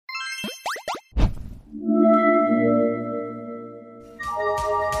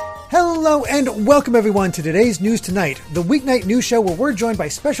Hello and welcome everyone to today's News Tonight, the weeknight news show where we're joined by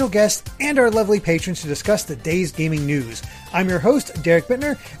special guests and our lovely patrons to discuss the day's gaming news. I'm your host, Derek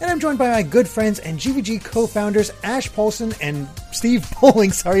Bittner, and I'm joined by my good friends and GVG co-founders Ash Paulson and Steve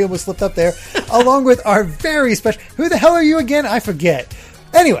Bowling, sorry I almost slipped up there, along with our very special... Who the hell are you again? I forget.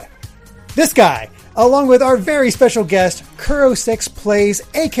 Anyway, this guy, along with our very special guest, Kuro6 Plays,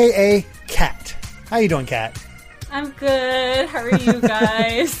 aka Kat. How you doing, Kat? I'm good. How are you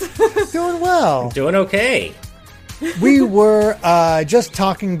guys? Doing well. Doing okay. We were just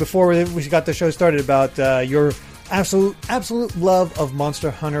talking before we got the show started about your absolute love of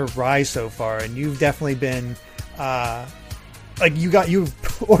Monster Hunter Rise so far, and you've definitely been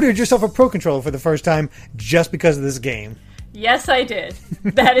you've ordered yourself a Pro Controller for the first time just because of this game. Yes, I did.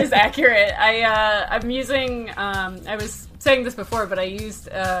 That is accurate. I'm using. I was saying this before, but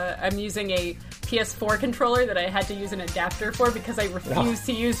I'm using a PS4 controller that I had to use an adapter for because I refuse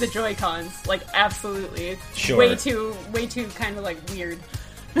to use the Joy-Cons. Like, absolutely. Sure. Way too kind of, like, weird.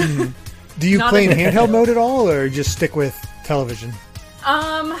 Mm. Do you play in handheld mode at all, or just stick with television?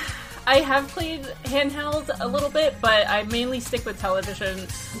 I have played handheld a little bit, but I mainly stick with television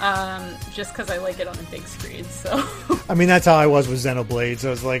just because I like it on a big screen. So, I mean, that's how I was with Xenoblade. So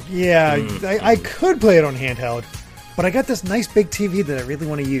I was like, yeah, I could play it on handheld, but I got this nice big TV that I really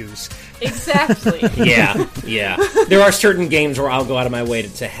want to use. Exactly. Yeah. There are certain games where I'll go out of my way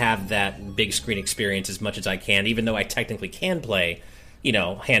to have that big screen experience as much as I can, even though I technically can play,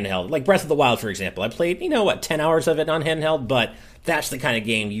 handheld. Like Breath of the Wild, for example. I played, 10 hours of it on handheld, but that's the kind of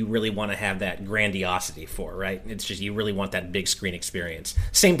game you really want to have that grandiosity for, right? It's just, you really want that big screen experience.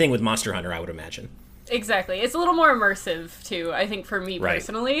 Same thing with Monster Hunter, I would imagine. Exactly. It's a little more immersive, too, I think, for me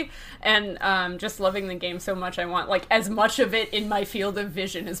personally. And just loving the game so much, I want, like, as much of it in my field of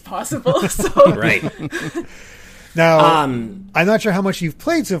vision as possible. So. Right. Now, I'm not sure how much you've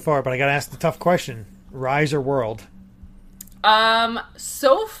played so far, but I got to ask the tough question. Rise or World?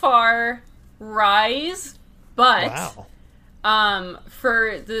 So far, Rise, but... Wow.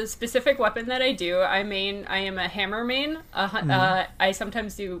 For the specific weapon that I do, I am a hammer main. I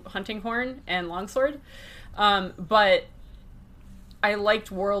sometimes do hunting horn and longsword. But I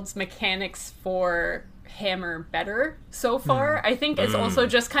liked World's mechanics for hammer better so far. I think it's also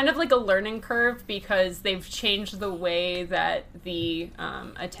just kind of like a learning curve because they've changed the way that the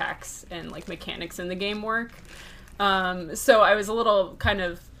attacks and like mechanics in the game work. So I was a little kind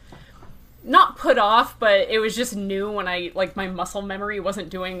of not put off, but it was just new when my muscle memory wasn't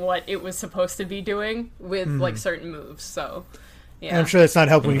doing what it was supposed to be doing with, like, certain moves, so, yeah. And I'm sure that's not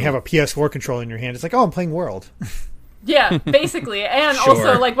helping when you have a PS4 controller in your hand. It's like, oh, I'm playing World. Yeah, basically. And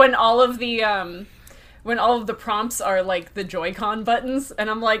also, like, when all of the prompts are, like, the Joy-Con buttons, and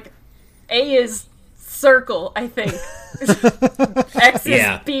I'm like, A is circle, I think. X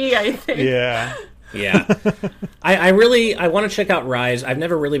is B, I think. Yeah. Yeah. I want to check out Rise. I've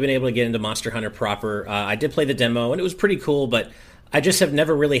never really been able to get into Monster Hunter proper. I did play the demo, and it was pretty cool, but I just have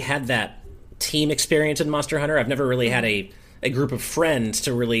never really had that team experience in Monster Hunter. I've never really had a group of friends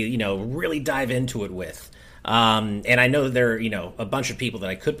to really, really dive into it with. And I know that there are, a bunch of people that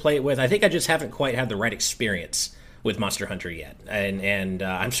I could play it with. I think I just haven't quite had the right experience with Monster Hunter yet. And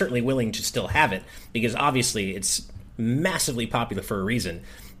I'm certainly willing to still have it, because obviously it's massively popular for a reason.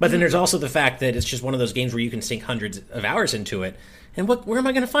 But then there's also the fact that it's just one of those games where you can sink hundreds of hours into it. And where am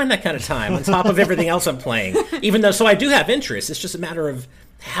I going to find that kind of time on top of everything else I'm playing? So I do have interest. It's just a matter of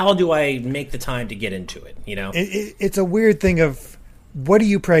how do I make the time to get into it, It's a weird thing of what do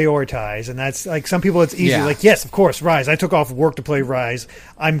you prioritize? And that's like some people it's easy. Like, yes, of course, Rise. I took off work to play Rise.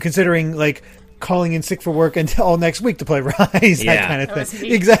 I'm considering like calling in sick for work until next week to play Rise. That kind of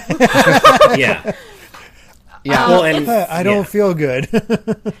thing. Exactly. Yeah. Yeah, well, and I don't feel good.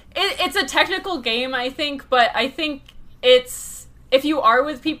 It's a technical game, I think, but I think it's if you are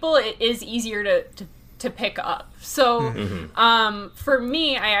with people, it is easier to pick up. So, for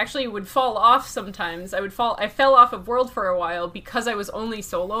me, I actually would fall off sometimes. I fell off of World for a while because I was only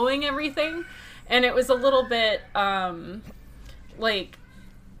soloing everything, and it was a little bit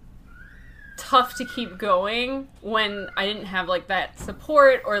tough to keep going when I didn't have like that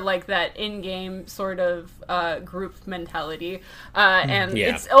support or like that in-game sort of group mentality.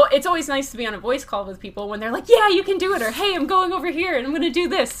 It's always nice to be on a voice call with people when they're like, yeah, you can do it, or hey, I'm going over here and I'm going to do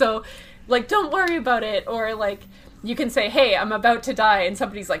this. So like, don't worry about it. Or like you can say, hey, I'm about to die. And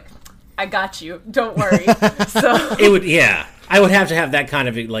somebody's like, I got you. Don't worry. So it would, I would have to have that kind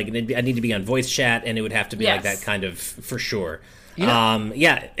of like, I need to be on voice chat and it would have to be like that kind of for sure.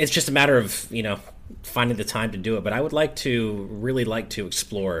 It's just a matter of, finding the time to do it. But I would really like to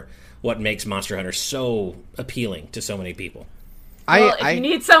explore what makes Monster Hunter so appealing to so many people. Well, if you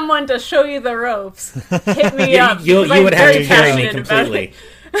need someone to show you the ropes, hit me up. You would have to carry me passionate completely.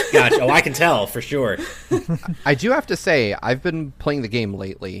 Gotcha. Oh, I can tell for sure. I do have to say, I've been playing the game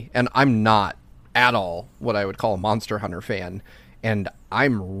lately, and I'm not at all what I would call a Monster Hunter fan, and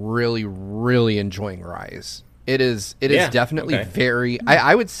I'm really, really enjoying Rise. It is definitely very...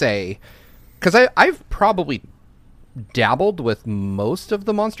 I would say... Because I've probably dabbled with most of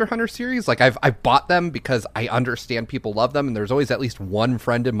the Monster Hunter series. Like, I've bought them because I understand people love them, and there's always at least one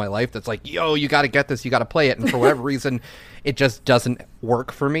friend in my life that's like, yo, you got to get this, you got to play it, and for whatever reason, it just doesn't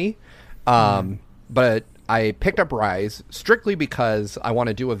work for me. But I picked up Rise strictly because I want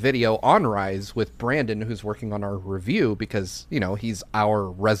to do a video on Rise with Brandon, who's working on our review, because, you know, he's our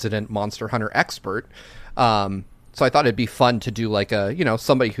resident Monster Hunter expert. So I thought it'd be fun to do like a, you know,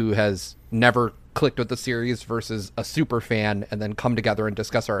 somebody who has never clicked with the series versus a super fan, and then come together and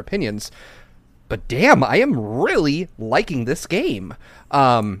discuss our opinions. But damn, I am really liking this game.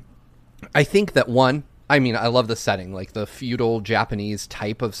 I think that I love the setting, like the feudal Japanese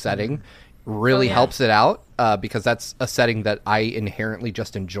type of setting really helps it out, because that's a setting that I inherently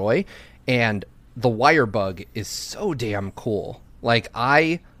just enjoy. And the wire bug is so damn cool. Like,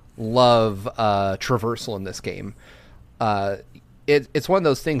 I love traversal in this game. It's one of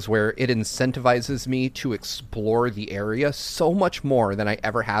those things where it incentivizes me to explore the area so much more than I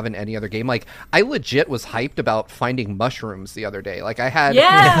ever have in any other game. Like, I legit was hyped about finding mushrooms the other day. Like, I had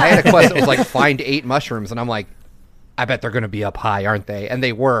a quest that was like, find 8 mushrooms, and I'm like, I bet they're going to be up high, aren't they? And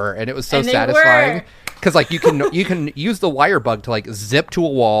they were, and it was so satisfying. Because, like, you can use the wire bug to, like, zip to a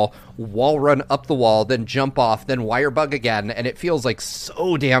wall run up the wall, then jump off, then wire bug again, and it feels, like,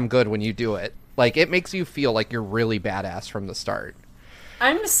 so damn good when you do it. Like, it makes you feel like you're really badass from the start.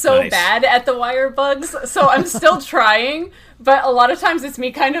 I'm so bad at the wire bugs, so I'm still trying, but a lot of times it's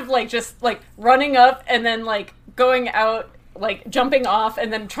me kind of, like, just, like, running up and then, like, going out, like, jumping off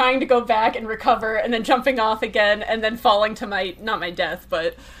and then trying to go back and recover and then jumping off again and then falling to not my death,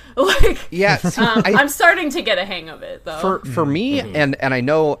 but... Like, yeah, see, I'm starting to get a hang of it, though. For me, and I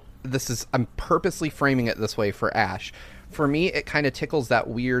know I'm purposely framing it this way for Ash. For me, it kind of tickles that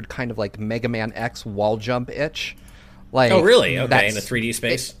weird kind of like Mega Man X wall jump itch. Like, oh, really? Okay, in the 3D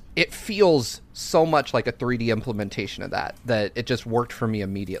space? It feels so much like a 3D implementation of that it just worked for me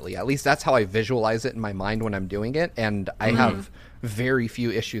immediately. At least that's how I visualize it in my mind when I'm doing it, and I have very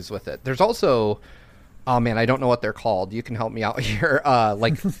few issues with it. There's also... Oh, man, I don't know what they're called. You can help me out here.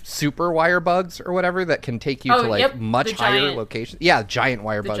 Like super wire bugs or whatever that can take you to like much higher locations. Yeah, giant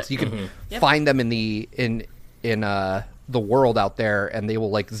wire bugs. You can find them in the world out there, and they will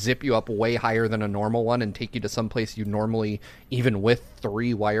like zip you up way higher than a normal one and take you to some place you normally, even with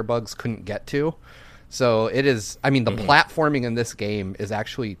 3 wire bugs, couldn't get to. So it is, I mean, the platforming in this game is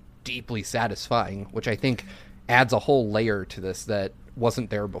actually deeply satisfying, which I think adds a whole layer to this that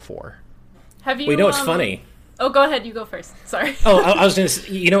wasn't there before. Have you? We know it's funny. Oh, go ahead. You go first. Sorry. I was going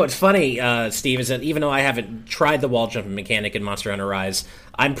to. You know what's funny, Steve, is that even though I haven't tried the wall jumping mechanic in Monster Hunter Rise,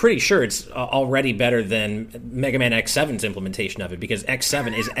 I'm pretty sure it's already better than Mega Man X7's implementation of it, because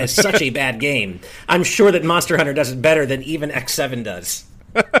X7 is such a bad game. I'm sure that Monster Hunter does it better than even X7 does.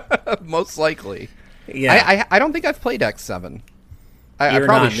 Most likely. Yeah. I don't think I've played X7. I You're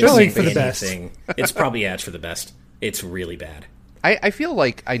probably not should. missing for the best. anything. It's probably it's for the best. It's really bad. I feel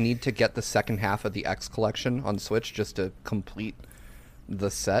like I need to get the second half of the X collection on Switch just to complete the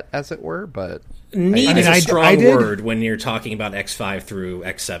set, as it were, but... Need is a strong word when you're talking about X5 through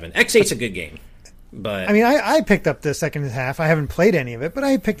X7. X8's a good game, but... I mean, I picked up the second half. I haven't played any of it, but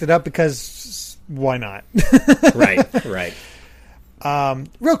I picked it up because why not? Right.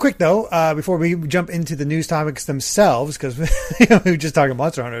 Real quick, though, before we jump into the news topics themselves, because we were just talking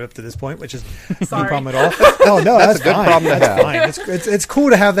Monster Hunter up to this point, which is no problem at all. Oh, no, that's a good fine. problem to that's have. fine. It's cool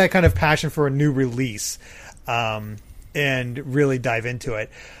to have that kind of passion for a new release and really dive into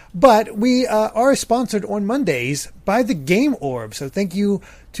it. But we are sponsored on Mondays by the Game Orb, so thank you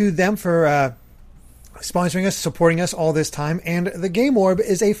to them for sponsoring us, supporting us all this time. And the Game Orb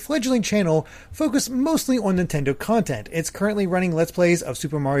is a fledgling channel focused mostly on Nintendo content. It's currently running Let's Plays of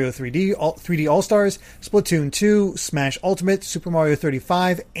Super Mario 3D, 3D All-Stars, Splatoon 2, Smash Ultimate, Super Mario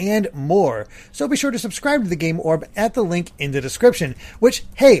 35, and more. So be sure to subscribe to the Game Orb at the link in the description, which,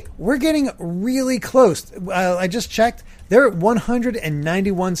 hey, we're getting really close. I just checked. They're at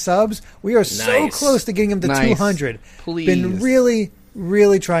 191 subs. We are so close to getting them to 200. Please. Been really,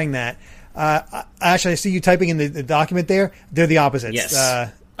 really trying that. Ash, I see you typing in the document there. They're the opposites. Yes.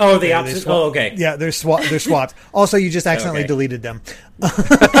 The opposites? Okay. Yeah, they're swapped. Also, you just accidentally deleted them.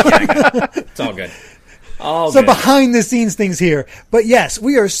 It's all good. All So good. behind the scenes things here. But yes,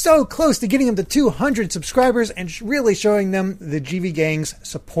 we are so close to getting them to 200 subscribers and really showing them the GV Gang's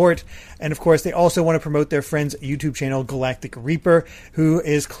support. And of course, they also want to promote their friend's YouTube channel, Galactic Reaper, who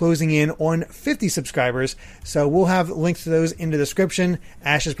is closing in on 50 subscribers. So we'll have links to those in the description.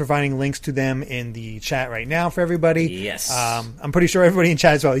 Ash is providing links to them in the chat right now for everybody. Yes. I'm pretty sure everybody in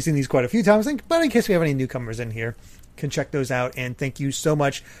chat as well. He's seen these quite a few times, but in case we have any newcomers in here, can check those out. And thank you so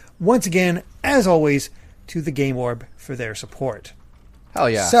much once again, as always, to the Game Orb for their support. Hell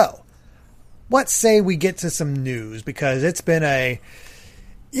yeah. So, let's say we get to some news, because it's been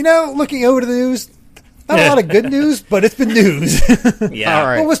looking over the news, not a lot of good news, but it's been news. Yeah. All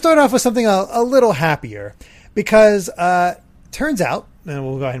right. Well, we'll start off with something a little happier, because turns out, and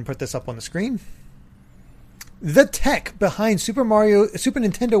we'll go ahead and put this up on the screen, the tech behind Super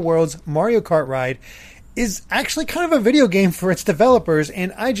Nintendo World's Mario Kart ride is actually kind of a video game for its developers,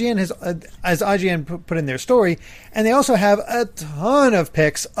 and IGN has, as IGN put in their story, and they also have a ton of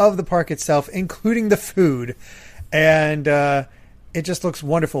pics of the park itself, including the food, and it just looks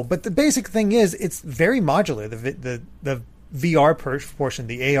wonderful. But the basic thing is, it's very modular. The VR portion,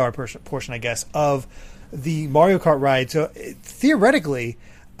 the AR portion, I guess, of the Mario Kart ride. So theoretically,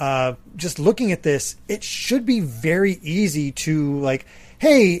 just looking at this, it should be very easy to, like,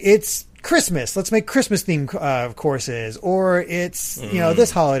 hey, it's Christmas, let's make Christmas themed courses, or it's this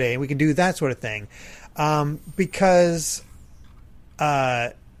holiday, we can do that sort of thing, because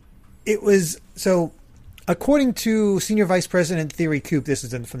it was so. According to Senior Vice President Theory Coop, this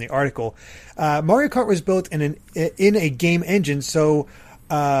is from the article, Mario Kart was built in a game engine. So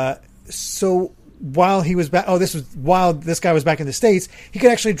while he was back, while this guy was back in the States, he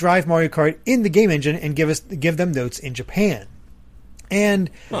could actually drive Mario Kart in the game engine and give them notes in Japan. And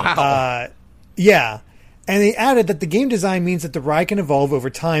and they added that the game design means that the ride can evolve over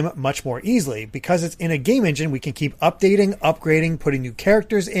time much more easily. Because it's in a game engine, we can keep updating, upgrading, putting new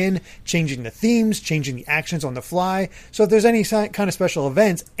characters in, changing the themes, changing the actions on the fly. So if there's any kind of special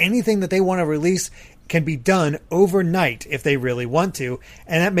events, anything that they want to release can be done overnight if they really want to.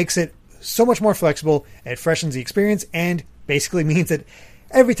 And that makes it so much more flexible. It freshens the experience and basically means that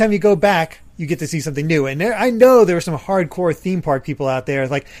every time you go back, you get to see something new. And I know there were some hardcore theme park people out there,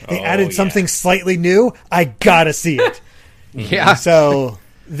 like, they added something slightly new. I gotta see it. Yeah. So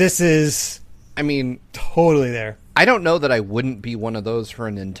this is, I mean, totally there. I don't know that I wouldn't be one of those for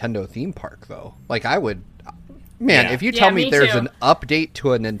a Nintendo theme park, though. Like, I would... Man, Yeah. if you tell me me there's too. an update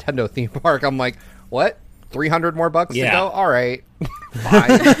to a Nintendo theme park, I'm like, what? $300 more bucks to go? All right. Fine.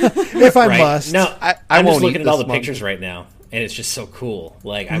 If I Right. must. No, I I'm won't just looking eat at all this the month. pictures right now, and it's just so cool.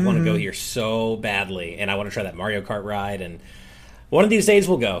 Like, I want to go here so badly, and I want to try that Mario Kart ride. And one of these days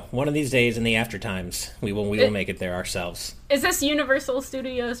we'll go. One of these days in the after times, we will make it there ourselves. Is this Universal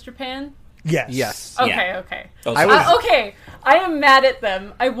Studios Japan? Yes. Yes. Okay, Yeah. okay. Oh, I so- was- Okay, I am mad at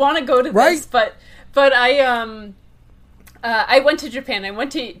them. I want to go to Right? this, but I went to Japan. I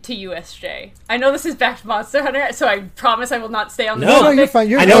went to USJ. I know this is back to Monster Hunter, so I promise I will not stay on the No, No, topic. you're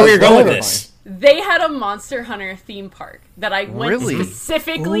fine. I know where you're going with Whatever. this. They had a Monster Hunter theme park that I went Really?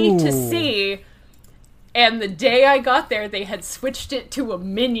 specifically to Ooh. see. And the day I got there, they had switched it to a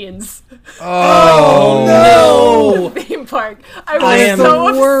Minions Oh, no! theme park. I was I am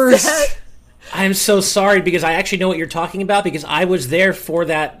so the worst. upset. I am so sorry, because I actually know what you're talking about, because I was there for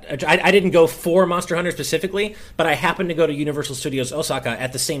that. I didn't go for Monster Hunter specifically, but I happened to go to Universal Studios Osaka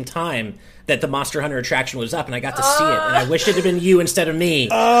at the same time that the Monster Hunter attraction was up, and I got to see it. And I wish it had been you instead of me.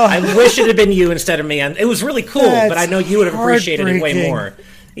 I wish it had been you instead of me. And it was really cool, but I know you would have appreciated it way heartbreaking. more.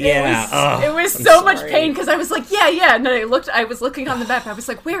 Yeah, It was I'm so much sorry. pain because I was like, yeah. And then I was looking on the map. I was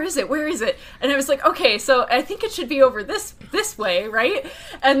like, where is it? And I was like, okay, so I think it should be over this way, right?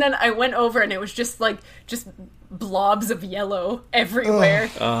 And then I went over and it was just blobs of yellow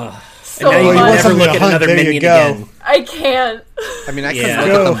everywhere. And So now you you can want much. never something look to at hunt, another there you minion go. again. I can't. I mean, I Yeah.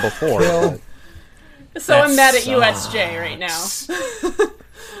 couldn't look at them before. Kill. So I'm mad at That USJ right now.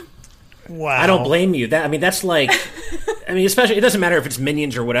 Wow. I don't blame you. That's like, especially, it doesn't matter if it's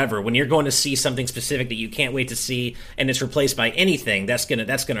Minions or whatever. When you're going to see something specific that you can't wait to see, and it's replaced by anything, that's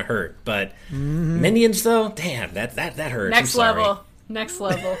gonna hurt. But Minions, though, damn, that hurts. Next I'm sorry. level. Next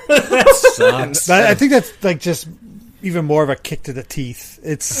level. That sucks. I think that's like just even more of a kick to the teeth.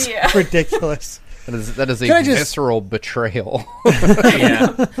 It's Yeah. ridiculous. That is a Can I just- visceral betrayal.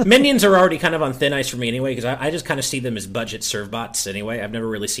 Yeah, Minions are already kind of on thin ice for me anyway, because I just kind of see them as budget serve bots anyway. I've never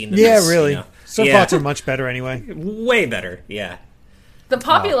really seen them. Yeah, as, really. You know, Some bots are much better anyway. way better. Yeah. The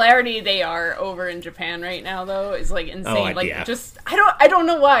popularity they are over in Japan right now, though, is like insane. Yeah. Just I don't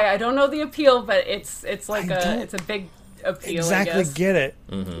know why. I don't know the appeal, but it's like I don't it's a big appeal. Exactly I guess. get it.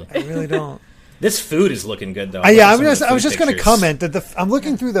 I really don't. This food is looking good, though. Yeah, I was just going to comment that I'm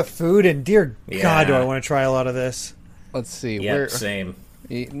looking through the food, and dear Yeah. God, do I want to try a lot of this. Let's see. Yeah, same.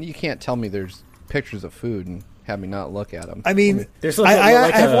 You can't tell me there's pictures of food and have me not look at them. I mean, There's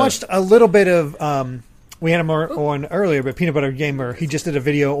I have watched a little bit of. We had him on earlier, but Peanut Butter Gamer, he just did a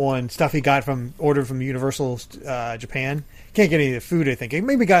video on stuff he got ordered from Universal Japan. Can't get any of the food, I think. He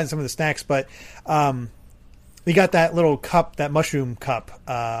maybe gotten some of the snacks, but he got that little cup, that mushroom cup,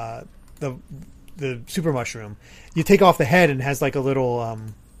 the super mushroom. You take off the head and it has like a little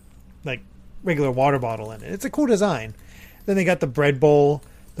like regular water bottle in it. It's a cool design. Then they got the bread bowl.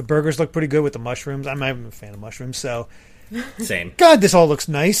 The burgers look pretty good with the mushrooms. I'm a fan of mushrooms, so Same. God, this all looks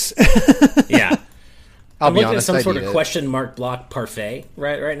nice. Yeah. I'm be looking honest, at some I'd sort eat of it. question mark block parfait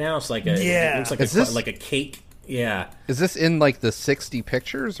right now. It's like a Yeah. It looks like Is this- like a cake. Yeah. Is this in like the 60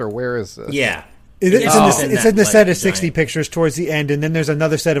 pictures or where is this? Yeah. It's Oh. in the set of 60 giant- pictures towards the end, and then there's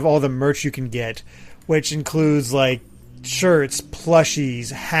another set of all the merch you can get, which includes like shirts,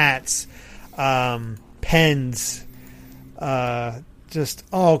 plushies, hats, pens, just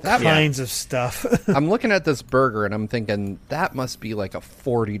all kinds of stuff. I'm looking at this burger and I'm thinking that must be like a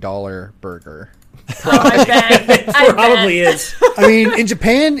 $40 burger. Oh, I bet. I Probably bet. is. I mean, in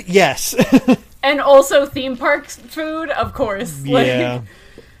Japan, yes. And also theme park food, of course. Like, Yeah.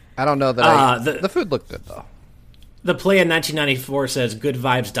 I don't know that the- the food looked good though. The Play in 1994 says Good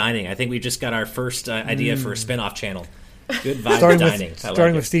Vibes Dining. I think we just got our first idea for a spin-off channel. Good Vibes Dining.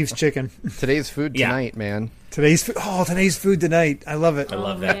 Starting with Steve's Chicken. Today's food Yeah. tonight, man. Today's food tonight. I love it. I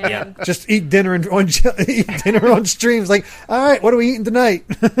love Oh, that. man. Yeah. Just eat dinner eat dinner on streams. Like, all right, what are we eating tonight?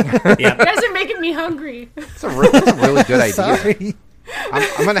 You Yeah. guys are making me hungry. That's a really good idea. Sorry.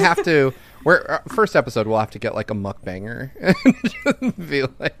 I'm gonna have to. First episode, we'll have to get like a mukbanger and be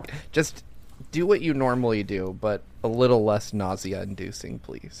like, just do what you normally do, but a little less nausea-inducing,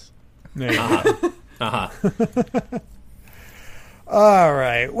 please. There you go. Uh-huh. All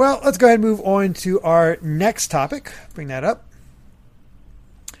right. Well, let's go ahead and move on to our next topic. Bring that up.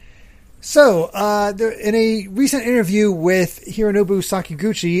 So, in a recent interview with Hironobu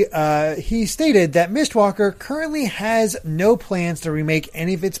Sakaguchi, he stated that Mistwalker currently has no plans to remake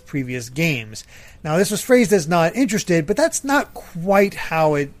any of its previous games. Now, this was phrased as not interested, but that's not quite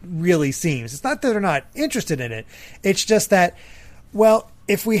how it really seems. It's not that they're not interested in it. It's just that, well,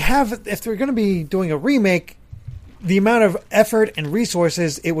 if they're going to be doing a remake, the amount of effort and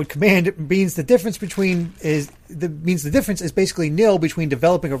resources it would command means the difference is basically nil between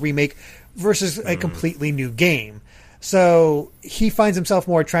developing a remake versus a completely new game. So he finds himself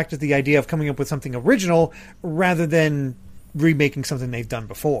more attracted to the idea of coming up with something original rather than remaking something they've done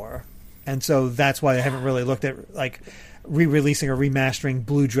before. And so that's why they haven't really looked at like re-releasing or remastering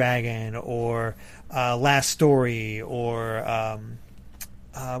Blue Dragon or Last Story or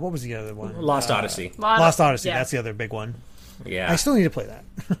what was the other one? Lost Odyssey. Lost Odyssey. Yeah. That's the other big one. Yeah. I still need to play that.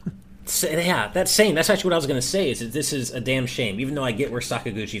 Yeah, that's same. That's actually what I was going to say. Is that this is a damn shame. Even though I get where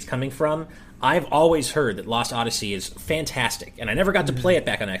Sakaguchi's coming from, I've always heard that Lost Odyssey is fantastic, and I never got to play it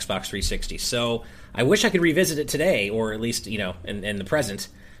back on Xbox 360. So I wish I could revisit it today, or at least in the present.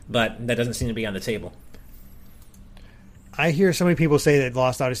 But that doesn't seem to be on the table. I hear so many people say that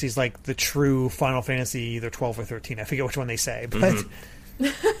Lost Odyssey is like the true Final Fantasy, either 12 or 13. I forget which one they say, but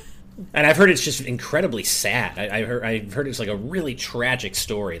And I've heard it's just incredibly sad. I've heard it's like a really tragic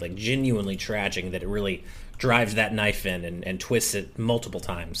story, like genuinely tragic, that it really drives that knife in and twists it multiple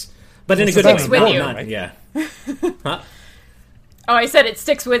times. But in a good way. Sticks with you. Right? Yeah. Huh? Oh, I said it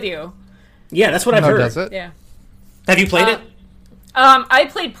sticks with you. Yeah, that's what I've Oh, heard. does it? Yeah. Have you played it? I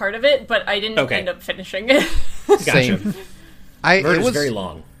played part of it, but I didn't Okay. end up finishing it. Gotcha. Same. I've heard It it's was very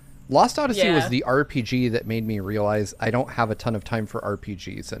long. Lost Odyssey Yeah. was the RPG that made me realize I don't have a ton of time for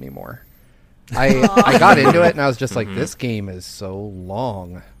RPGs anymore. I got into it and I was just like, this game is so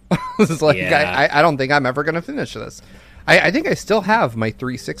long. It's like Yeah. I don't think I'm ever going to finish this. I think I still have my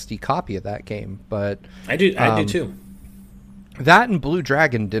 360 copy of that game, but I do too. that and Blue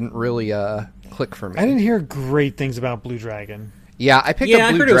Dragon didn't really click for me. I didn't hear great things about Blue Dragon. Yeah, I picked Yeah, I up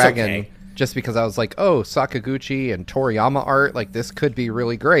Blue heard it was Dragon okay. just because I was like, oh, Sakaguchi and Toriyama art, like this could be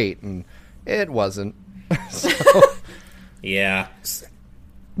really great, and it wasn't. So, Yeah.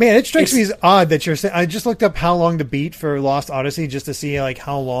 Man, it strikes me as odd that you're saying. I just looked up how long to beat for Lost Odyssey just to see like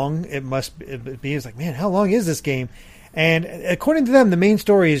how long it must be. It's like, man, how long is this game? And according to them, the main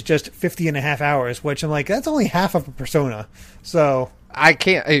story is just 50 and a half hours, which I'm like, that's only half of a Persona. So I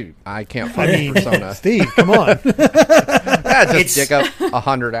can't I find mean, Persona. Steve, come on. Just dig up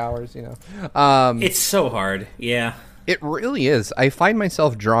 100 hours, It's so hard. Yeah. It really is. I find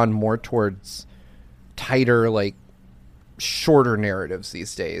myself drawn more towards tighter, like shorter narratives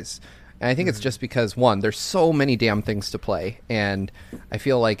these days. And I think it's just because, one, there's so many damn things to play, and I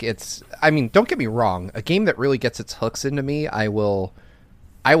feel like it's... I mean, don't get me wrong. A game that really gets its hooks into me, I will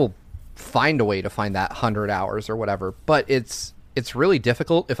find a way to find that 100 hours or whatever. But it's really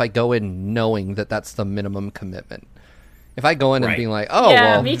difficult if I go in knowing that that's the minimum commitment. If I go in and being like, oh,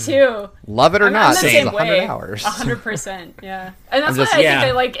 yeah, well... me too. Love it or not, it's it's same 100 way. hours. 100%, yeah. And that's just- why I yeah.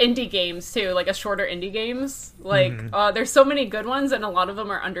 think I like indie games, too. Like, a shorter indie games. Like, there's so many good ones, and a lot of them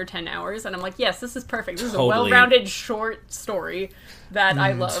are under 10 hours. And I'm like, yes, this is perfect. This is a Totally. well-rounded, short story that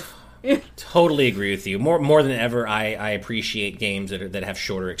I love. Totally agree with you. More than ever, I appreciate games that have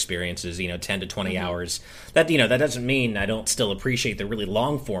shorter experiences. 10 to 20 hours. That that doesn't mean I don't still appreciate the really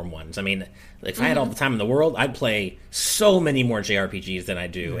long form ones. I mean, if I had all the time in the world, I'd play so many more JRPGs than I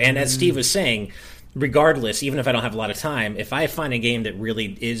do. And as Steve was saying, regardless, even if I don't have a lot of time, if I find a game that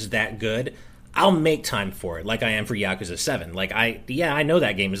really is that good, I'll make time for it. Like I am for Yakuza 7. Like I know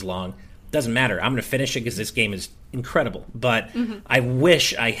that game is long. Doesn't matter. I'm going to finish it because this game is incredible. But I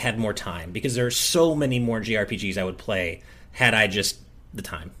wish I had more time because there are so many more JRPGs I would play had I just the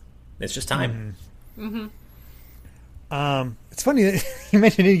time. It's just time. It's funny that you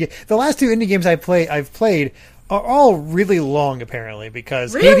mentioned indie games. The last two indie games I've played are all really long, apparently,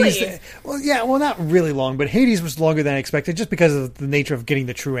 because Really? Hades... Well, not really long, but Hades was longer than I expected just because of the nature of getting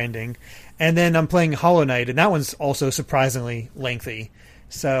the true ending. And then I'm playing Hollow Knight, and that one's also surprisingly lengthy.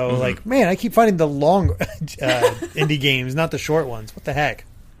 So, like, man, I keep finding the long indie games, not the short ones. What the heck?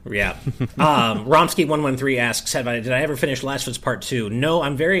 Yeah. Romsky113 asks, did I ever finish Last of Us Part 2? No,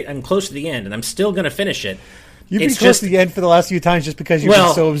 I'm close to the end, and I'm still going to finish it. You've been It's close just- to the end for the last few times just because you've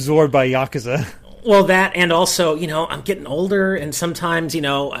been so absorbed by Yakuza. Well, that, and also, I'm getting older, and sometimes,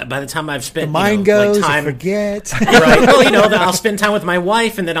 by the time I've spent, Mind goes, like time, you forget. right? Well, I'll spend time with my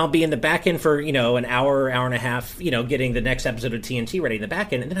wife, and then I'll be in the back end for, an hour and a half, getting the next episode of TNT ready in the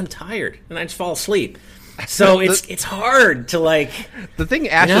back end, and then I'm tired, and I just fall asleep. So it's hard to, like... The thing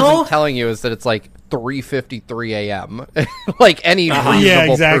Ash isn't telling you is that it's like 3:53 a.m. Like any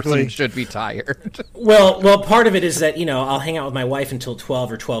reasonable person should be tired. Well, part of it is that, I'll hang out with my wife until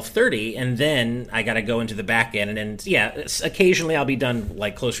 12 or 12:30, and then I got to go into the back end, and then, occasionally I'll be done,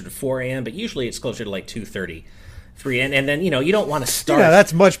 like, closer to 4 a.m., but usually it's closer to, like, 2:30. 3 and then you don't want to start. Yeah,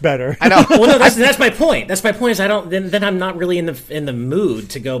 that's much better. I know. Well, no, that's my point. That's my point. Is I don't then I'm not really in the mood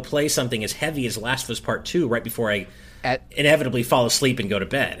to go play something as heavy as Last of Us Part 2 right before I inevitably fall asleep and go to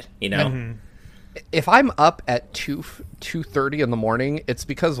bed. If I'm up at 2:30 in the morning, it's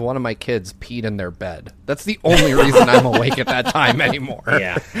because one of my kids peed in their bed. That's the only reason I'm awake at that time anymore.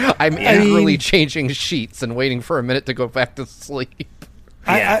 Yeah. I'm angrily changing sheets and waiting for a minute to go back to sleep.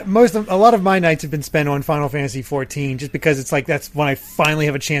 A lot of my nights have been spent on Final Fantasy XIV just because it's like that's when I finally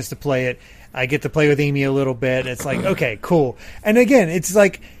have a chance to play it. I get to play with Amy a little bit. It's like, okay, cool. And again, it's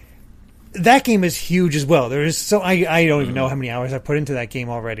like that game is huge as well. There is I don't even know how many hours I put into that game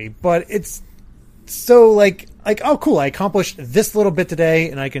already, but it's so like oh cool, I accomplished this little bit today,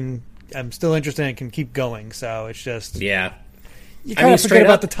 and I'm still interested and can keep going. So it's just you kind of forget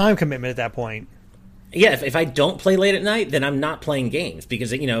about the time commitment at that point. Yeah, if I don't play late at night, then I'm not playing games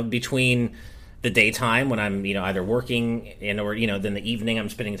because between the daytime when I'm either working or then the evening I'm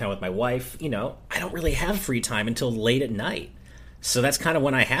spending time with my wife, I don't really have free time until late at night. So that's kind of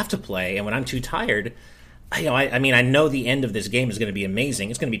when I have to play, and when I'm too tired, I know the end of this game is going to be amazing.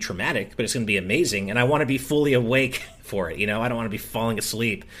 It's going to be traumatic, but it's going to be amazing, and I want to be fully awake for it. I don't want to be falling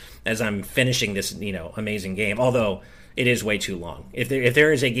asleep as I'm finishing this amazing game. Although it is way too long. If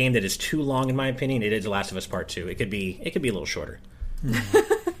there is a game that is too long, in my opinion, it is The Last of Us Part 2. It could be a little shorter.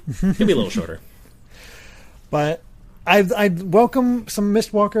 It could be a little shorter. But I'd welcome some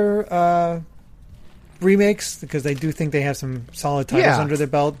Mistwalker remakes because they do think they have some solid titles under their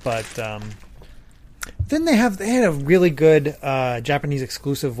belt. But then they had a really good Japanese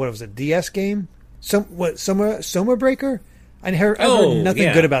exclusive. What was it? DS game? Soma Breaker? I've heard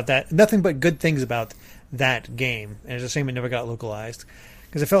nothing good about that. Nothing but good things about that game, and it's a shame it never got localized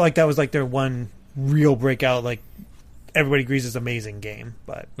because I felt like that was like their one real breakout, like everybody agrees is amazing game.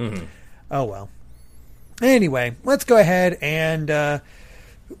 But oh well. Anyway, let's go ahead and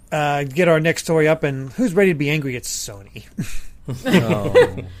get our next story up. And who's ready to be angry? It's Sony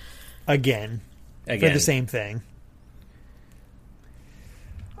again for the same thing.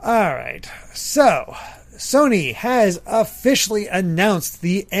 All right, so Sony has officially announced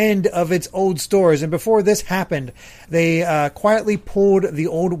the end of its old stores. And before this happened, they quietly pulled the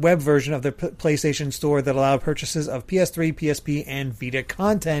old web version of the PlayStation Store that allowed purchases of PS3, PSP, and Vita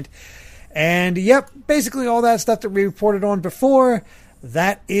content. And, yep, basically all that stuff that we reported on before.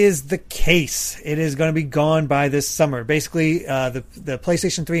 That is the case. It is going to be gone by this summer. Basically, the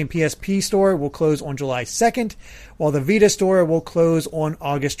PlayStation 3 and PSP store will close on July 2nd, while the Vita store will close on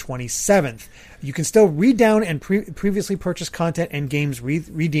August 27th. You can still read down and previously purchased content and games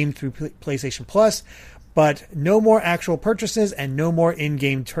redeemed through PlayStation Plus, but no more actual purchases and no more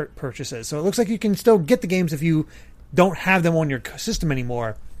in-game purchases. So it looks like you can still get the games if you don't have them on your system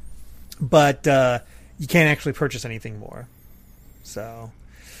anymore, but you can't actually purchase anything more. So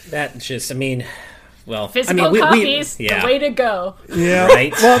that just, well, physical copies, the way to go. Yeah,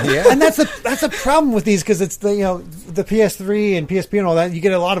 right. Well, yeah. And that's a problem with these because it's the the PS3 and PSP and all that. You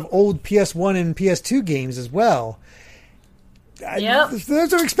get a lot of old PS1 and PS2 games as well. Yep,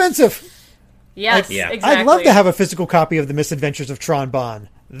 those are expensive. Yes, exactly. I'd love to have a physical copy of The Misadventures of Tron Bonne.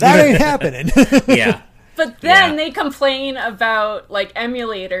 That ain't happening. Yeah. But then they complain about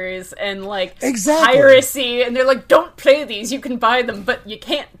emulators and exactly. piracy, and they're like, "Don't play these. You can buy them, but you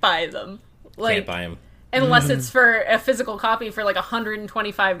can't buy them. Can't buy them unless it's for a physical copy for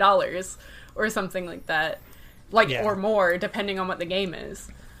 $125 or something like that, or more, depending on what the game is."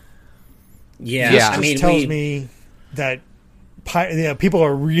 Yeah, this tells me that people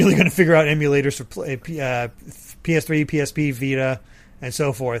are really going to figure out emulators for PS3, PSP, Vita, and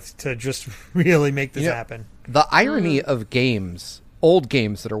so forth to just really make this happen. The irony of games, old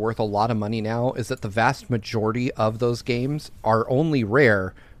games that are worth a lot of money now, is that the vast majority of those games are only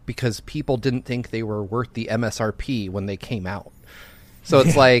rare because people didn't think they were worth the MSRP when they came out. So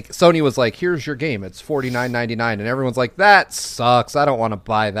it's like Sony was like, "Here's your game. It's $49.99," and everyone's like, "That sucks. I don't want to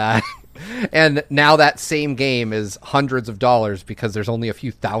buy that." And now that same game is hundreds of dollars because there's only a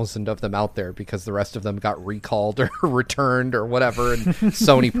few thousand of them out there because the rest of them got recalled or returned or whatever, and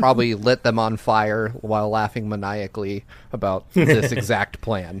Sony probably lit them on fire while laughing maniacally about this exact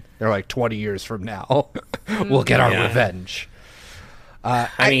plan. They're like, 20 years from now, we'll get our revenge.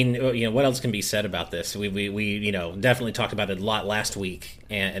 What else can be said about this? We definitely talked about it a lot last week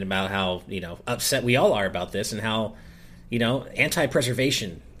and about how, upset we all are about this and how,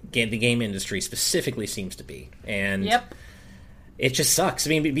 anti-preservation the game industry specifically seems to be. And it just sucks.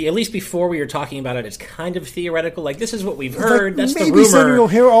 At least before we were talking about it, it's kind of theoretical. This is what we've heard. That's the rumor. Maybe Sony will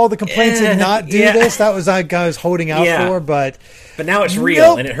hear all the complaints and not do this. That was what I was holding out for, but now it's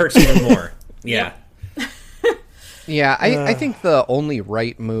real and it hurts even more. Yeah. Yeah, I think the only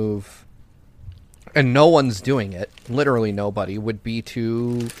right move, and no one's doing it, literally nobody, would be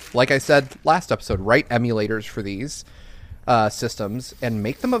to, like I said last episode, write emulators for these systems and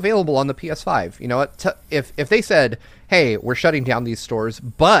make them available on the PS5. You know what? If they said, "Hey, we're shutting down these stores,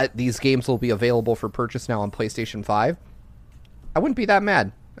 but these games will be available for purchase now on PlayStation 5," I wouldn't be that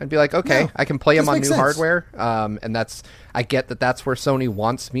mad. I'd be like, okay, I can play them on new hardware, and I get that that's where Sony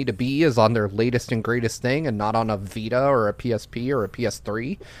wants me to be, is on their latest and greatest thing, and not on a Vita or a PSP or a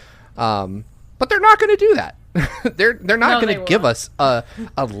PS3. But they're not going to do that. they're not going to give us a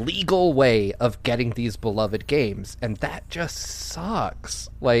legal way of getting these beloved games, and that just sucks.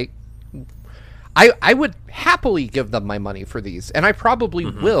 I would happily give them my money for these, and I probably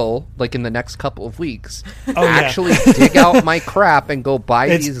will, in the next couple of weeks, actually dig out my crap and go buy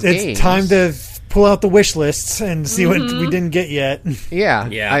these games. It's time to pull out the wish lists and see what we didn't get yet.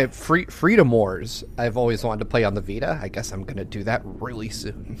 Yeah. Freedom Wars, I've always wanted to play on the Vita. I guess I'm going to do that really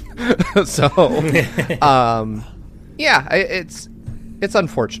soon. So, it's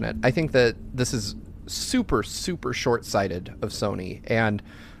unfortunate. I think that this is super, super short-sighted of Sony, and,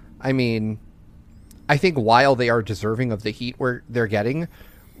 I think while they are deserving of the heat they're getting,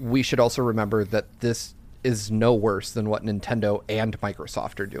 we should also remember that this is no worse than what Nintendo and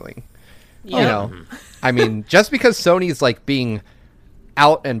Microsoft are doing. Yeah. Just because Sony's being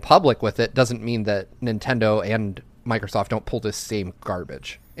out and public with it doesn't mean that Nintendo and Microsoft don't pull this same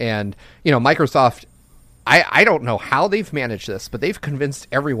garbage. And, Microsoft, I don't know how they've managed this, but they've convinced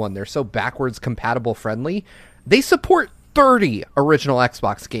everyone they're so backwards compatible friendly. They support 30 original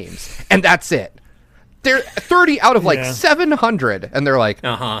Xbox games, and that's it. They're 30 out of 700, and they're like,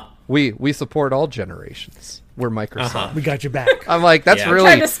 we support all generations. We're Microsoft. We got your back. I'm like, that's really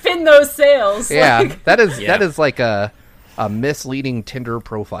trying to spin those sales. Yeah, that is like a misleading Tinder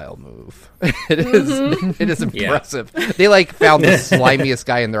profile move. It is impressive. They found the slimiest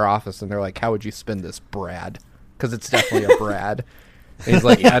guy in their office, and they're like, "How would you spin this, Brad?" Because it's definitely a Brad. And he's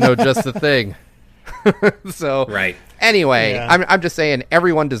like, "I know just the thing." So right. Anyway, I'm just saying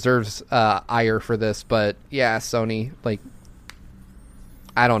everyone deserves ire for this, but Sony,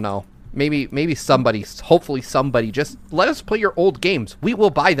 I don't know. Maybe somebody, hopefully somebody, just let us play your old games. We will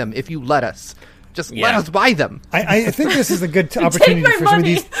buy them if you let us. Just let us buy them. I think this is a good opportunity for some of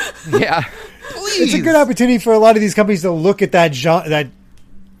these. Yeah. It's a good opportunity for a lot of these companies to look at that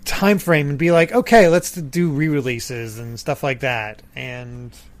time frame and be like, okay, let's do re-releases and stuff like that.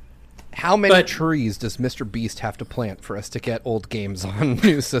 And how many trees does Mr. Beast have to plant for us to get old games on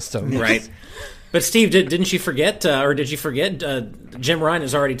new systems? Right. But Steve, didn't you forget, or did you forget? Jim Ryan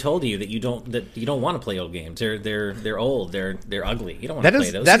has already told you that you don't want to play old games. They're old. They're ugly. You don't want to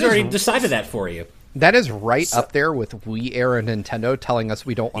play those. He's already decided that for you. That is right up there with Wii era Nintendo telling us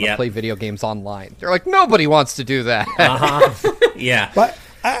we don't want to play video games online. They're like, nobody wants to do that. Yeah. But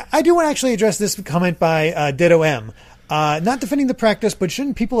I do want to actually address this comment by Ditto M. Not defending the practice, but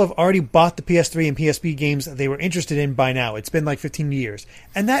shouldn't people have already bought the PS3 and PSP games that they were interested in by now? It's been like 15 years.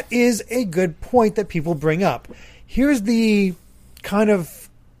 And that is a good point that people bring up. Here's the kind of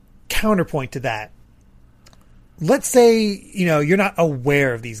counterpoint to that. Let's say, you're not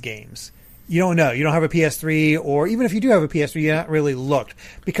aware of these games. You don't know. You don't have a PS3, or even if you do have a PS3, you're not really looked.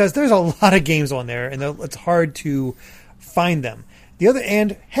 Because there's a lot of games on there, and it's hard to find them. The other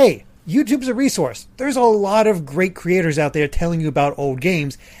end, hey, YouTube's a resource. There's a lot of great creators out there telling you about old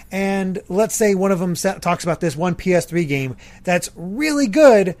games, and let's say one of them talks about this one PS3 game that's really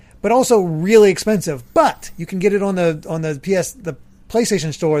good, but also really expensive. But you can get it on the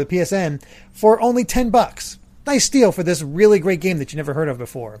PlayStation Store, the PSN, for only $10. Nice steal for this really great game that you never heard of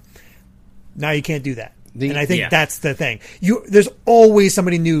before. Now you can't do that. And I think that's the thing. There's always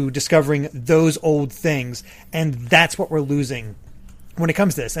somebody new discovering those old things, and that's what we're losing when it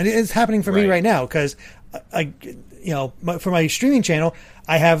comes to this. And it's happening for me right now because, for my streaming channel,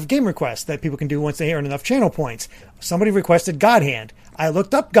 I have game requests that people can do once they earn enough channel points. Somebody requested God Hand. I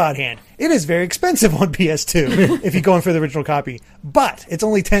looked up God Hand. It is very expensive on PS2 if you're going for the original copy, but it's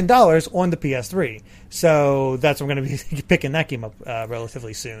only $10 on the PS3. So that's what I'm going to be picking that game up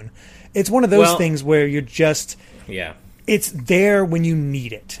relatively soon. It's one of those things where you're just... Yeah. It's there when you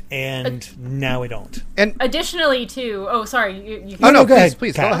need it, and now we don't. And additionally, too... Oh, sorry. You go ahead.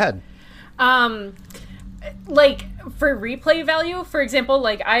 Please, go ahead. Like, for replay value, for example,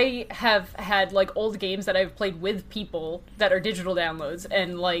 like, I have had, like, old games that I've played with people that are digital downloads,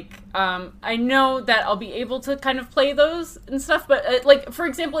 and, like, I know that I'll be able to kind of play those and stuff, but, like, for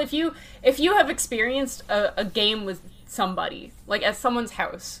example, if you have experienced a game with somebody, like, at someone's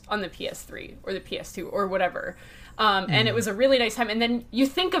house on the PS3 or the PS2 or whatever, and it was a really nice time, and then you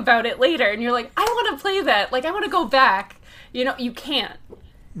think about it later, and you're like, I want to play that, like, I want to go back, you can't.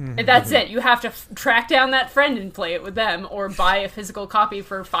 And that's it. You have to track down that friend and play it with them, or buy a physical copy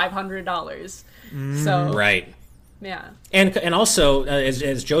for $500. So right, yeah. And also,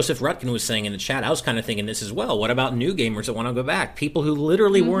 as Joseph Rutkin was saying in the chat, I was kind of thinking this as well. What about new gamers that want to go back? People who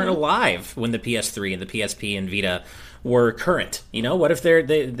literally weren't alive when the PS3 and the PSP and Vita were current. What if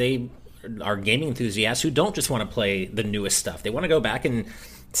they are gaming enthusiasts who don't just want to play the newest stuff? They want to go back and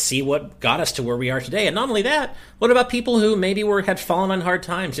see what got us to where we are today. And not only that, what about people who maybe had fallen on hard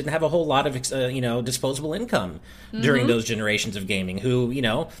times, didn't have a whole lot of disposable income during those generations of gaming, who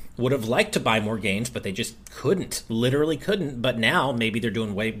would have liked to buy more games, but they just literally couldn't. But now maybe they're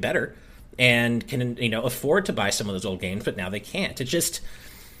doing way better and can afford to buy some of those old games, but now they can't. It's just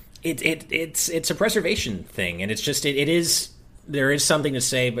it's a preservation thing, and it's just it is. There is something to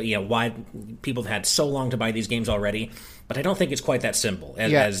say, but why people have had so long to buy these games already. But I don't think it's quite that simple,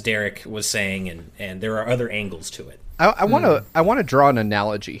 as Derek was saying, and there are other angles to it. I want to draw an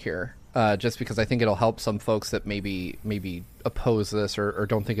analogy here, just because I think it'll help some folks that maybe oppose this or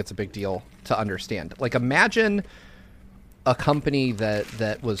don't think it's a big deal to understand. Like, imagine a company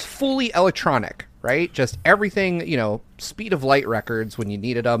that was fully electronic, right? Just everything, speed of light records when you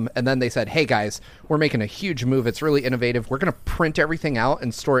needed them. And then they said, hey guys, we're making a huge move. It's really innovative. We're going to print everything out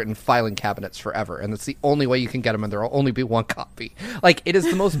and store it in filing cabinets forever. And that's the only way you can get them. And there'll only be one copy. Like, it is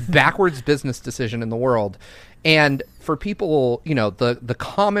the most backwards business decision in the world. And for people, the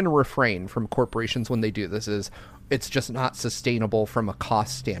common refrain from corporations when they do this is it's just not sustainable from a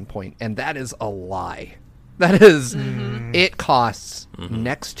cost standpoint. And that is a lie. That is, it costs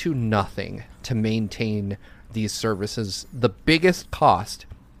next to nothing to maintain these services. The biggest cost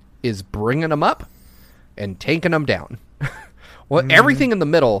is bringing them up and taking them down. Everything in the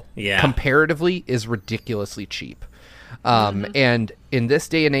middle, comparatively, is ridiculously cheap. And in this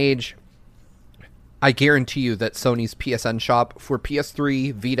day and age, I guarantee you that Sony's PSN shop for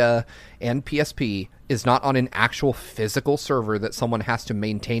PS3, Vita, and PSP is not on an actual physical server that someone has to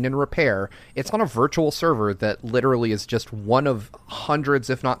maintain and repair. It's on a virtual server that literally is just one of hundreds,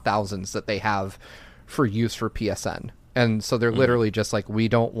 if not thousands, that they have for use for PSN. And so they're literally just like, we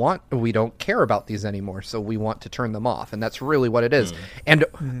don't care about these anymore, so we want to turn them off. And that's really what it is. And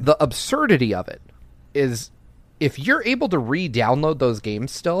the absurdity of it is, if you're able to re-download those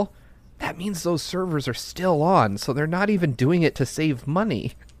games still, that means those servers are still on, so they're not even doing it to save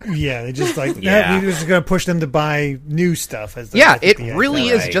money. Yeah, they just like Yeah. we're just going to push them to buy new stuff. It really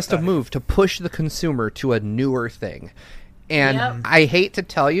is Right. just a move to push the consumer to a newer thing. And Yep. I hate to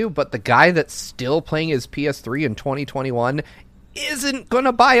tell you, but the guy that's still playing his PS3 in 2021 isn't going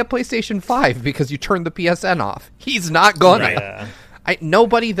to buy a PlayStation 5 because you turned the PSN off. He's not going Right. to.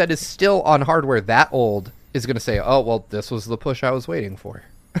 Nobody that is still on hardware that old is going to say, oh, well, this was the push I was waiting for.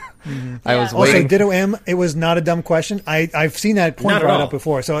 I was Yeah. Also, waiting. Ditto M, it was not a dumb question. I've seen that point Not at brought all. up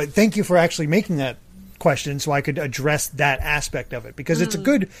before. So thank you for actually making that question so I could address that aspect of it. Because it's a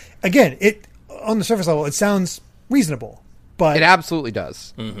good, again, it on the surface level, it sounds reasonable. But It absolutely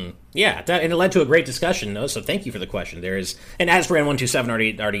does. Yeah, and it led to a great discussion, though, so thank you for the question. There is, and as for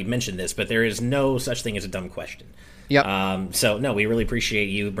N127 already mentioned this, but there is no such thing as a dumb question. Yep. So, no, we really appreciate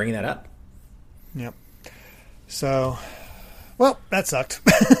you bringing that up. Yep. So, well, that sucked.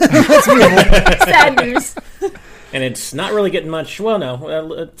 Sad news. And it's not really getting much,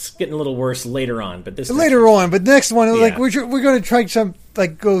 it's getting a little worse later on, but this Later on, but next one, like Yeah. we're going to try some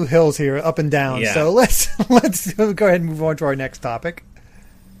like go hills here, up and down. Yeah. So let's go ahead and move on to our next topic.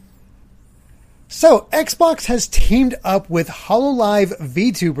 So Xbox has teamed up with HoloLive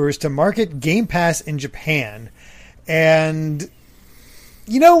VTubers to market Game Pass in Japan, and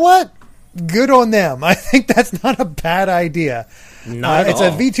you know what? Good on them. I think that's not a bad idea. Not at it's all.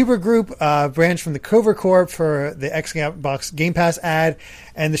 a VTuber group branch from the Cover Corp for the Xbox Game Pass ad,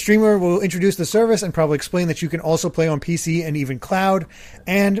 and the streamer will introduce the service and probably explain that you can also play on PC and even cloud,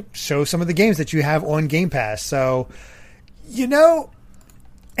 and show some of the games that you have on Game Pass. So, any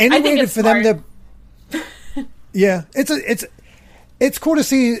I think way it's for them smart. to, yeah, it's cool to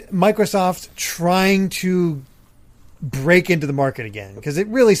see Microsoft trying to break into the market again, because it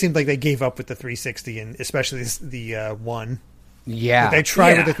really seemed like they gave up with the 360 and especially the one. Yeah. They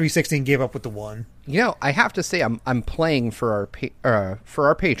tried with Yeah. the 360 and gave up with the one. I have to say, I'm playing for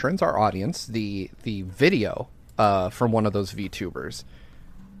our patrons, our audience, the video from one of those VTubers.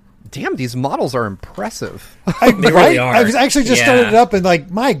 Damn, these models are impressive. They really are. I was actually just Yeah. started it up and like,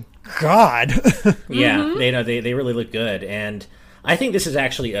 my God. Yeah, they really look good, and I think this is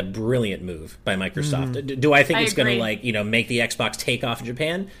actually a brilliant move by Microsoft. Do I think I it's going agree. to make the Xbox take off in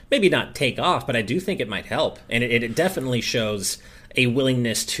Japan? Maybe not take off, but I do think it might help, and it definitely shows a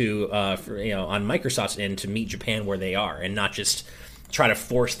willingness to on Microsoft's end to meet Japan where they are, and not just try to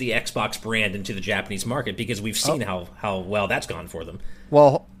force the Xbox brand into the Japanese market, because we've seen how well that's gone for them.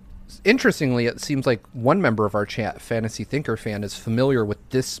 Well, interestingly, it seems like one member of our chat, Fantasy Thinker Fan, is familiar with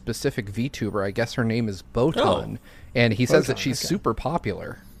this specific VTuber. I guess her name is Botan, and he says that she's super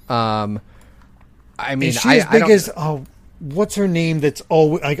popular. I mean, Is she as I big don't- as, what's her name that's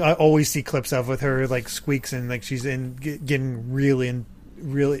always, like, I always see clips of with her, like, squeaks and, like, she's getting really,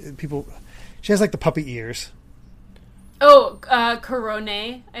 people, she has, like, the puppy ears. Oh, Corone,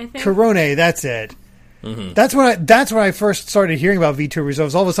 I think. Corone, that's it. Mm-hmm. That's when I first started hearing about VTubers. It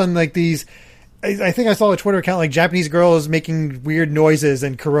was all of a sudden like these. I think I saw a Twitter account like Japanese girls making weird noises,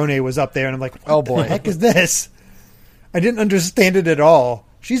 and Corone was up there, and I'm like, what Oh, boy. the heck is this? I didn't understand it at all.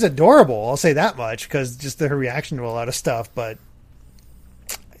 She's adorable, I'll say that much, because just her reaction to a lot of stuff. But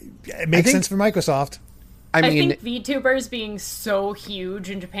it makes think- sense for Microsoft. I mean, think VTubers being so huge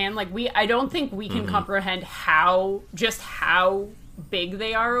in Japan, like I don't think we can comprehend how big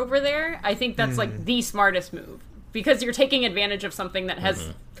they are over there. I think that's like the smartest move, because you're taking advantage of something that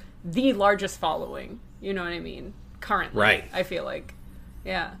has the largest following. You know what I mean? Currently, Right. I feel like,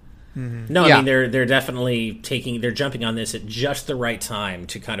 yeah. No, Yeah. I mean they're definitely they're jumping on this at just the right time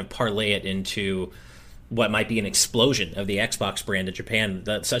to kind of parlay it into what might be an explosion of the Xbox brand in Japan,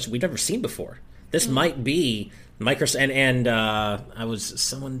 such we've never seen before. This might be Microsoft, and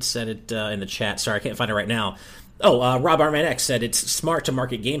someone said it in the chat. Sorry, I can't find it right now. Rob Arman X said it's smart to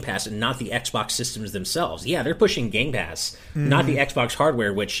market Game Pass and not the Xbox systems themselves. Yeah, they're pushing Game Pass, not the Xbox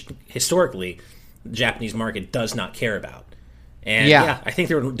hardware, which historically the Japanese market does not care about. And Yeah. I think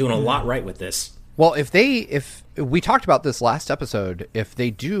they're doing a lot right with this. well, if we talked about this last episode, if they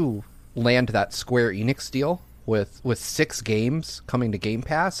do land that Square Enix deal with 6 games coming to Game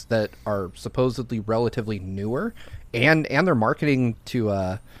Pass that are supposedly relatively newer, and they're marketing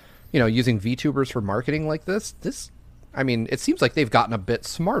to using VTubers for marketing like this, I mean, it seems like they've gotten a bit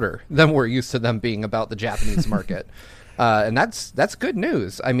smarter than we're used to them being about the Japanese market. And that's good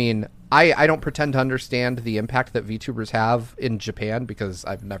news. I mean, I don't pretend to understand the impact that VTubers have in Japan because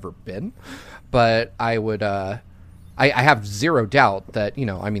I've never been, but I would I have zero doubt that,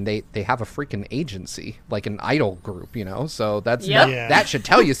 I mean, they have a freaking agency, like an idol group, so that's Yep. Yeah. that should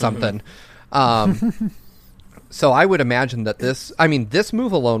tell you something. So I would imagine that this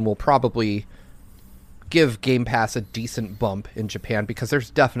move alone will probably give Game Pass a decent bump in Japan, because there's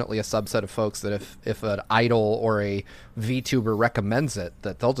definitely a subset of folks that if an idol or a VTuber recommends it,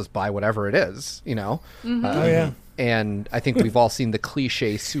 that they'll just buy whatever it is, Oh yeah. And I think we've all seen the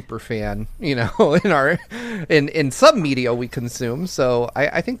cliche super fan, in some media we consume. So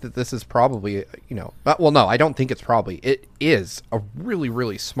I think that this is probably, well, no, I don't think it's probably. It is a really,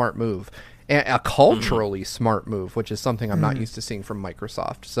 really smart move, and a culturally smart move, which is something I'm not used to seeing from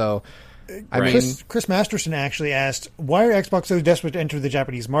Microsoft. So, I mean, Chris Masterson actually asked, why are Xbox so desperate to enter the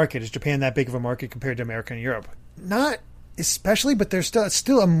Japanese market? Is Japan that big of a market compared to America and Europe? Not especially, but there's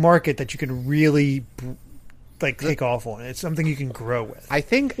still a market that you can really take off on. It's something you can grow with.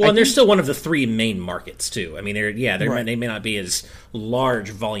 And they're still one of the three main markets too. I mean, they may not be as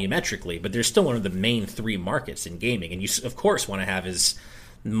large volumetrically, but they're still one of the main three markets in gaming. And you, of course, want to have as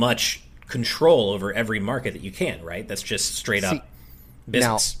much control over every market that you can, right? That's just straight up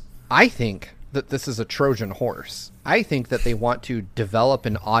business. Now, I think that this is a Trojan horse. I think that they want to develop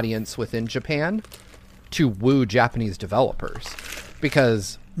an audience within Japan to woo Japanese developers,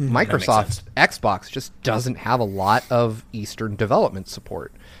 because Microsoft Xbox just doesn't have a lot of Eastern development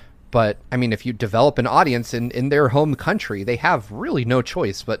support. But I mean, if you develop an audience in their home country, they have really no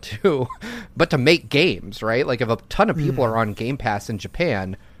choice but to make games, right? Like, if a ton of people are on Game Pass in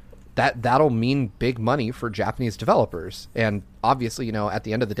Japan, that'll mean big money for Japanese developers. And obviously, at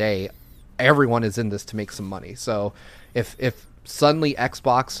the end of the day, everyone is in this to make some money. So if suddenly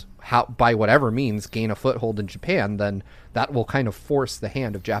Xbox, by whatever means, gain a foothold in Japan, then that will kind of force the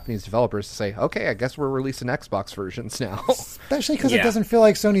hand of Japanese developers to say, okay, I guess we're releasing Xbox versions now. Especially because it doesn't feel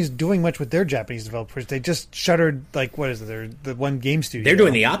like Sony's doing much with their Japanese developers. They just shuttered, the one game studio. They're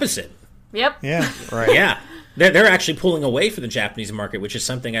doing the opposite. Yep. Yeah. Right. Yeah. They're actually pulling away from the Japanese market, which is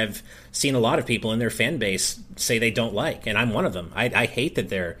something I've seen a lot of people in their fan base say they don't like, and I'm one of them. I hate that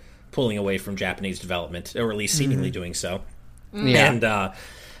they're pulling away from Japanese development, or at least seemingly doing so. Yeah.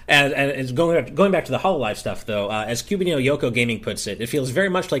 And going back to the HoloLive stuff, though, as Cubino Yoko Gaming puts it, it feels very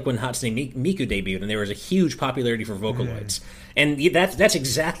much like when Hatsune Miku debuted, and there was a huge popularity for Vocaloids. And that's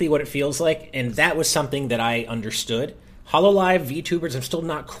exactly what it feels like, and that was something that I understood. HoloLive VTubers, I'm still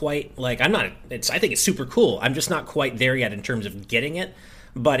not quite, I think it's super cool. I'm just not quite there yet in terms of getting it,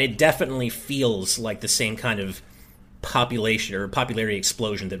 but it definitely feels like the same kind of population or popularity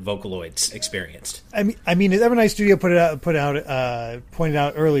explosion that Vocaloids experienced. I mean, as Evernight Studio pointed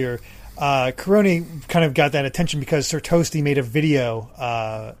out earlier, Coroni kind of got that attention because Sir Toasty made a video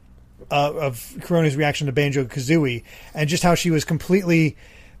of Coroni's reaction to Banjo-Kazooie, and just how she was completely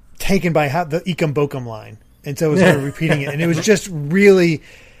taken by the Ikum Bokum line. And so it was her repeating it. And it was just really,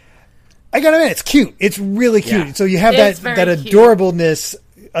 I gotta admit, it's cute. It's really cute. Yeah. So you have that adorableness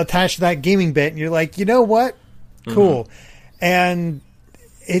attached to that gaming bit, and you're like, you know what? Cool. And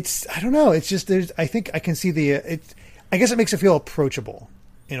it's, I don't know, it's just, I think I can see I guess it makes it feel approachable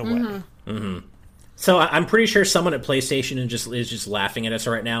in a way. Mm-hmm. So I'm pretty sure someone at PlayStation is just laughing at us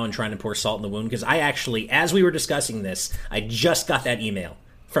right now and trying to pour salt in the wound, because I actually, as we were discussing this, I just got that email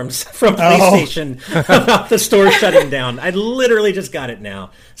from PlayStation about the store shutting down. I literally just got it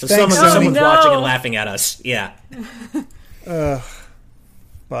now. So someone's watching and laughing at us. Yeah.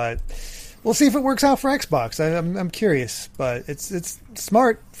 But we'll see if it works out for Xbox. I'm curious, but it's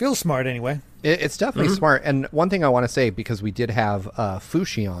smart. Feels smart anyway. It's definitely smart. And one thing I want to say, because we did have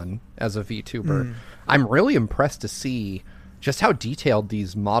Fusion as a VTuber, I'm really impressed to see just how detailed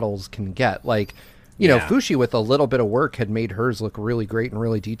these models can get. You know, Fushi with a little bit of work had made hers look really great and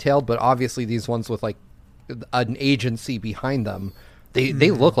really detailed, but obviously these ones with an agency behind them, they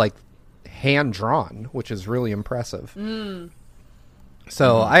look like hand drawn, which is really impressive.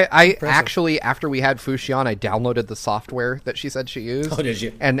 So I actually, after we had Fusion, I downloaded the software that she said she used. Oh, did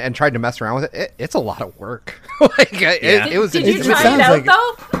you? And tried to mess around with it. It's a lot of work. It was. Did you try it out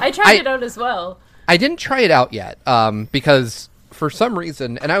though? I tried it out as well. I didn't try it out yet because for some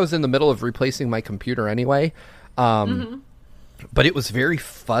reason, and I was in the middle of replacing my computer anyway, but it was very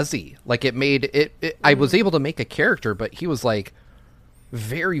fuzzy. It made it I was able to make a character, but he was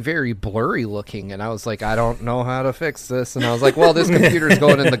very, very blurry looking, and I was like, I don't know how to fix this. And I was like, well, this computer's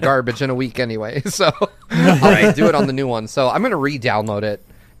going in the garbage in a week anyway, so I'll do it on the new one. So I'm going to re-download it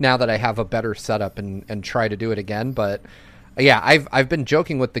now that I have a better setup and try to do it again. But yeah, I've been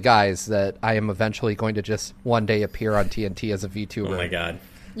joking with the guys that I am eventually going to just one day appear on TNT as a VTuber. Oh my god.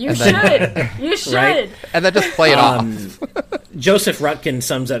 You should. You should. Right? And then just play it off. Joseph Rutkin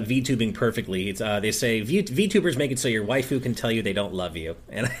sums up VTubing perfectly. They say, VTubers make it so your waifu can tell you they don't love you.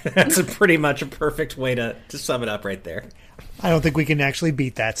 And that's pretty much a perfect way to sum it up right there. I don't think we can actually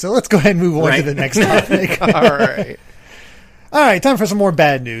beat that. So let's go ahead and move on to the next topic. All right. All right, time for some more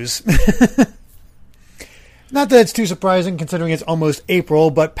bad news. Not that it's too surprising considering it's almost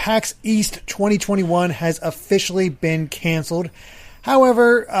April, but PAX East 2021 has officially been canceled.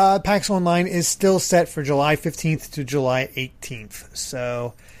 However, PAX Online is still set for July 15th to July 18th.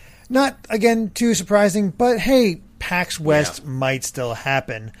 So, not, again, too surprising, but hey, PAX West might still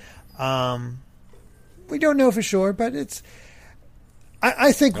happen. We don't know for sure, but it's...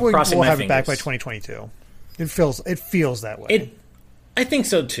 I think we'll have it back by 2022. It feels that way. I think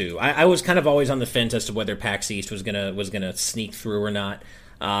so too. I was kind of always on the fence as to whether PAX East was gonna sneak through or not.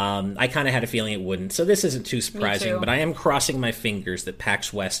 I kind of had a feeling it wouldn't, so this isn't too surprising. But I am crossing my fingers that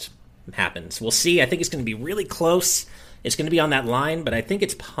PAX West happens. We'll see. I think it's going to be really close. It's going to be on that line, but I think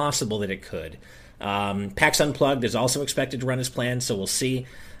it's possible that it could. PAX Unplugged is also expected to run as planned, so we'll see.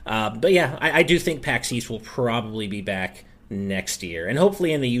 But yeah, I do think PAX East will probably be back next year, and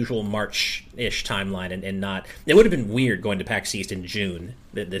hopefully in the usual March-ish timeline, and not... It would have been weird going to PAX East in June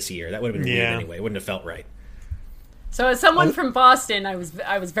this year. That would have been weird anyway. It wouldn't have felt right. So as someone from Boston, I was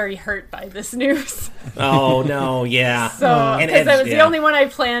very hurt by this news. Oh, no, yeah. So, because I was the only one I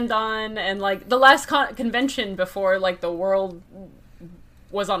planned on, and, like, the last convention before, like, the world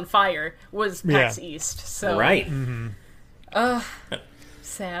was on fire was PAX East. So, right.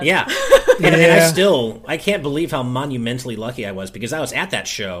 Sad. Yeah. And I can't believe how monumentally lucky I was, because I was at that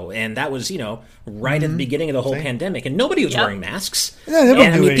show, and that was, right at the beginning of the whole pandemic, and nobody was wearing masks.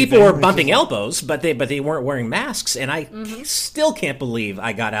 Yeah, people were bumping elbows, but they weren't wearing masks, and I still can't believe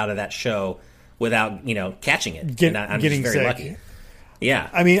I got out of that show without, catching it. I'm just very lucky. Yeah.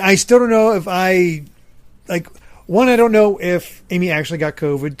 I mean, I still don't know if one, I don't know if Amy actually got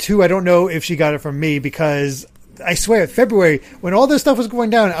COVID. Two, I don't know if she got it from me, because I swear, February, when all this stuff was going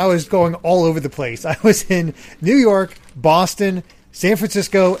down, I was going all over the place. I was in New York, Boston, San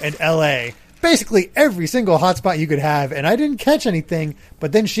Francisco, and LA. Basically every single hotspot you could have, and I didn't catch anything.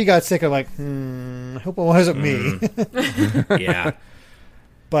 But then she got sick. I'm like, I hope it wasn't me. Yeah.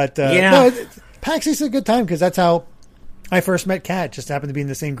 But no, PAX East is a good time, because that's how I first met Kat. Just happened to be in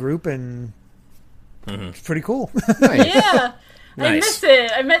the same group, and it's pretty cool. Nice. Yeah. Nice. I miss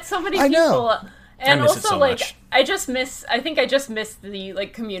it. I met so many people. Know. And I miss also, it so much. I think I just miss the,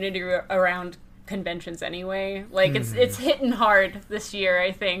 community around conventions anyway. Like, it's hitting hard this year,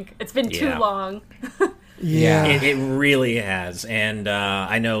 I think. It's been too long. Yeah. It really has. And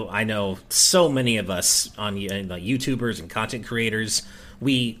I know so many of us on YouTubers and content creators,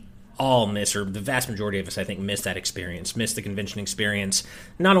 we all miss, or the vast majority of us, I think, miss that experience, miss the convention experience,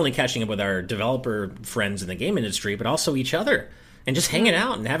 not only catching up with our developer friends in the game industry, but also each other. And just hanging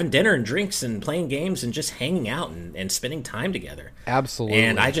out and having dinner and drinks and playing games and just hanging out and spending time together. Absolutely.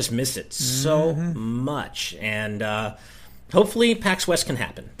 And I just miss it so much. And hopefully PAX West can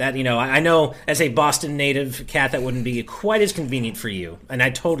happen. That, I know as a Boston native, Kat, that wouldn't be quite as convenient for you. And I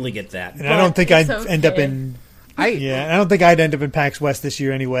totally get that. And I don't think I'd end up in... I don't think I'd end up in PAX West this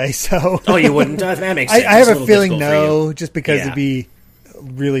year anyway, so... Oh, you wouldn't? That makes sense. I have a feeling no, just because it'd be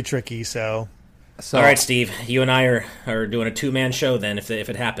really tricky, so... All right, Steve, you and I are doing a two-man show then if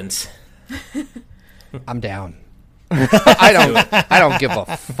it happens. I'm down. I don't give a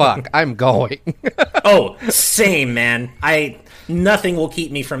fuck. I'm going. Oh, same, man. Nothing will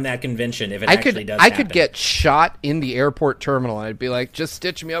keep me from that convention if it actually does happen. I could get shot in the airport terminal, and I'd be like, just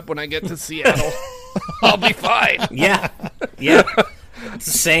stitch me up when I get to Seattle. I'll be fine. Yeah. It's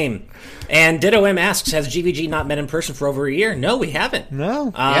the same. And Ditto M asks, has GVG not met in person for over a year? No, we haven't. No.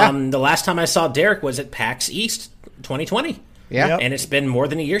 The last time I saw Derek was at PAX East 2020. Yeah. Yep. And it's been more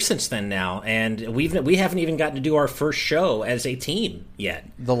than a year since then now. And we haven't even gotten to do our first show as a team yet.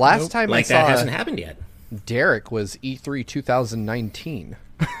 The last time I saw that hasn't happened yet. Derek was E3 2019.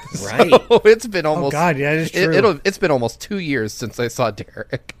 Right. So it's been almost... Oh, God, yeah, it's true. It's been almost 2 years since I saw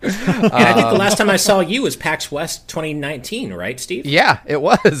Derek. And I think the last time I saw you was PAX West 2019, right, Steve? Yeah, it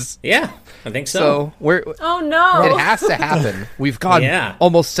was. Yeah, I think so. So we're... Oh, no! It has to happen. We've gone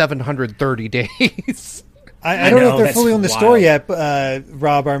almost 730 days. I don't know if they're fully on the wild. store yet,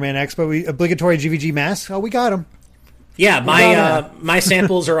 Rob, our man X, but obligatory GVG masks. Oh, we got them. Yeah, my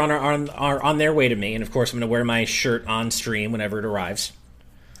samples are on their way to me, and of course I'm going to wear my shirt on stream whenever it arrives,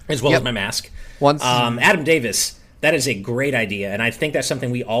 as well as my mask. Adam Davis, that is a great idea, and I think that's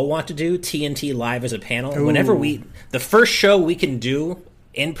something we all want to do. TNT live as a panel. Ooh. Whenever the first show we can do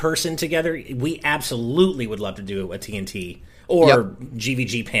in person together, we absolutely would love to do a TNT or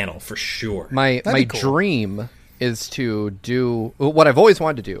GVG panel for sure. My dream is to do what I've always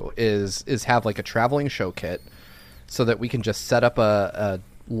wanted to do is have like a traveling show kit, so that we can just set up a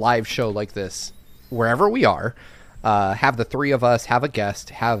live show like this wherever we are. have the three of us, have a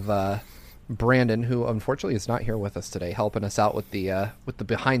guest, have Brandon, who unfortunately is not here with us today, helping us out with the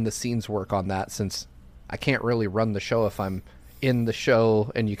behind the scenes work on that, since I can't really run the show if I'm in the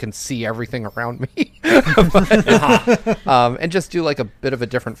show and you can see everything around me. And just do like a bit of a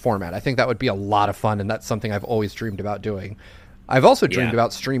different format. I think that would be a lot of fun, and that's something I've always dreamed about doing. I've also dreamed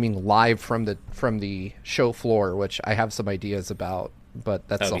about streaming live from the show floor, which I have some ideas about, but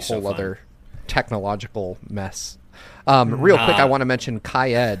that's a whole other technological mess. Real quick, I want to mention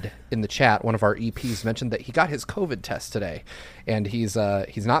Kai-Ed in the chat. One of our EPs mentioned that he got his COVID test today, and he's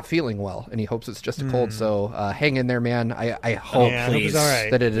not feeling well, and he hopes it's just a cold. So hang in there, man. I hope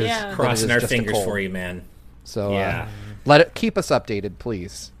that it is crossing our fingers for you, man. So keep us updated,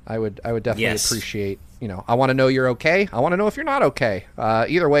 please. I would definitely appreciate. I want to know you're okay. I want to know if you're not okay.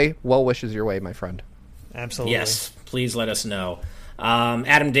 Either way, well wishes your way, my friend. Absolutely. Yes, please let us know.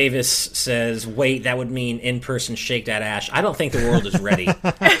 Adam Davis says, wait, that would mean in-person Shake That Ash. I don't think the world is ready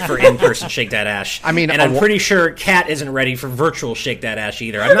for in-person Shake That Ash. I mean, and I'm pretty sure Kat isn't ready for virtual Shake That Ash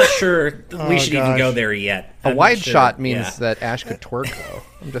either. I'm not sure we should even go there yet. A wide shot means that Ash could twerk, though.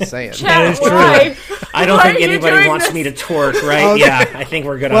 I'm just saying. That is true. I don't think anybody wants me to twerk, right? I think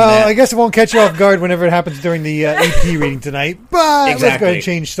we're good on that. Well, I guess it won't catch you off guard whenever it happens during the EP reading tonight, but let's go ahead and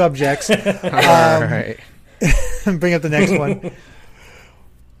change subjects. All right. Bring up the next one.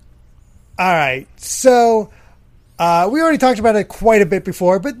 All right, so we already talked about it quite a bit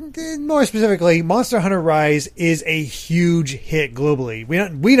before, but more specifically, Monster Hunter Rise is a huge hit globally.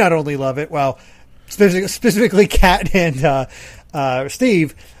 We not only love it, well, specifically Kat and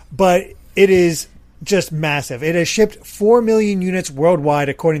Steve, but it is just massive. It has shipped 4 million units worldwide,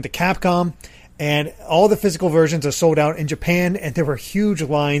 according to Capcom, and all the physical versions are sold out in Japan, and there were huge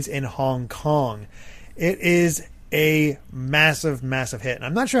lines in Hong Kong. It is a massive, massive hit. And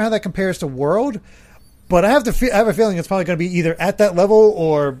I'm not sure how that compares to World, but I have a feeling it's probably going to be either at that level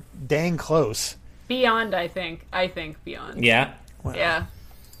or dang close. Beyond, I think. Beyond. Yeah? Wow. Yeah.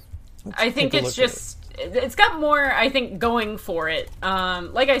 I think it's just... It's got more, I think, going for it.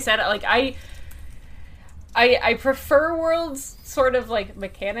 Like I said, like I prefer World's sort of like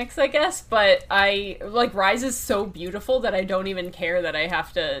mechanics, I guess, but Rise is so beautiful that I don't even care that I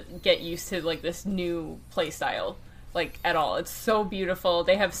have to get used to like this new playstyle like at all. It's so beautiful.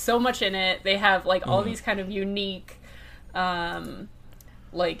 They have so much in it. They have like all these kind of unique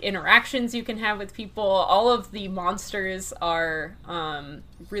like interactions you can have with people. All of the monsters are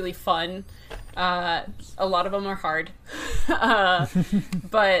really fun. A lot of them are hard.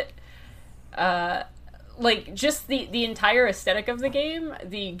 But like just the entire aesthetic of the game,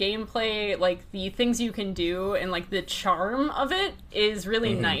 the gameplay, like the things you can do, and like the charm of it is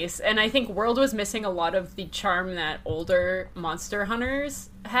really nice. And I think World was missing a lot of the charm that older Monster Hunters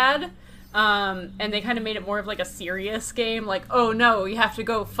had. And they kind of made it more of like a serious game, like, oh no, you have to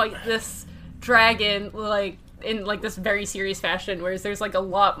go fight this dragon like in like this very serious fashion, whereas there's like a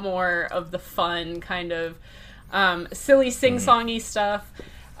lot more of the fun kind of silly sing-songy stuff,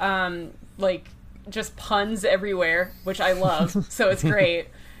 like just puns everywhere, which I love. So it's great.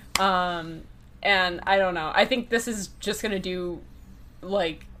 And I don't know, I think this is just gonna do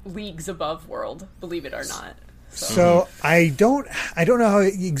like leagues above World, believe it or not. So I don't know how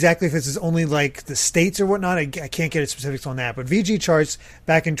exactly if this is only like the States or whatnot. I can't get specifics on that. But VG Charts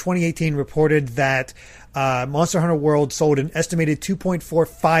back in 2018 reported that Monster Hunter World sold an estimated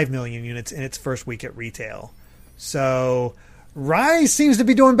 2.45 million units in its first week at retail. So Rise seems to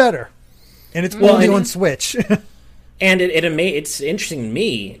be doing better. And it's only on Switch. And it's interesting to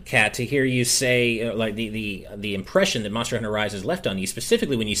me, Kat, to hear you say like the impression that Monster Hunter Rise has left on you,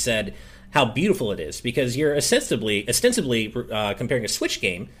 specifically when you said how beautiful it is, because you're ostensibly comparing a Switch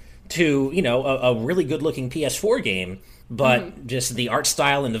game to a really good looking PS4 game, but just the art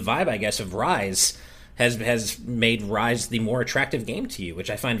style and the vibe, I guess, of Rise has made Rise the more attractive game to you, which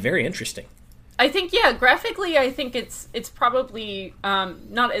I find very interesting. I think, graphically, I think it's probably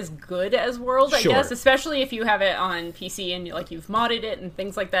not as good as World, I guess, especially if you have it on PC and like you've modded it and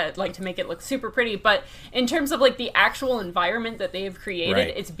things like that, like to make it look super pretty. But in terms of like the actual environment that they've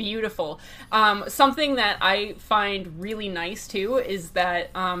created, it's beautiful. Something that I find really nice too is that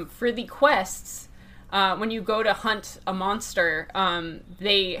for the quests, when you go to hunt a monster,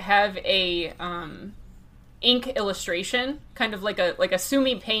 they have a ink illustration, kind of like a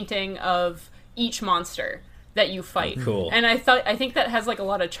Sumi painting of each monster that you fight. Cool. And I think that has like a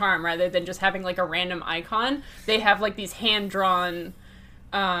lot of charm rather than just having like a random icon. They have like these hand-drawn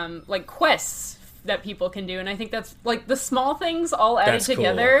like quests that people can do, and I think that's like the small things all added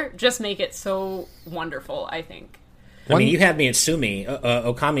together just make it so wonderful, I think. I mean, you had me at Sumi.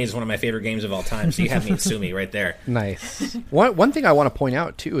 Okami is one of my favorite games of all time, so you had me at Sumi right there. Nice. One thing I want to point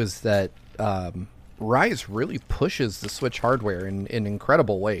out, too, is that Rise really pushes the Switch hardware in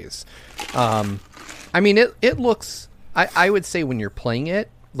incredible ways. I mean, it looks... I would say when you're playing it,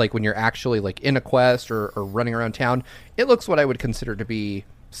 like when you're actually like in a quest or running around town, it looks what I would consider to be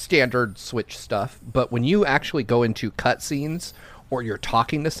standard Switch stuff. But when you actually go into cutscenes or you're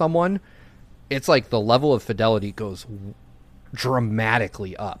talking to someone, it's like the level of fidelity goes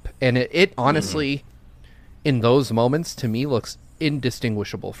dramatically up. And it honestly, in those moments, to me, looks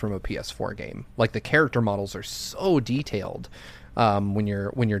indistinguishable from a PS4 game. Like the character models are so detailed when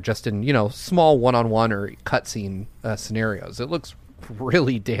you're just in, you know, small one-on-one or cutscene scenarios. It looks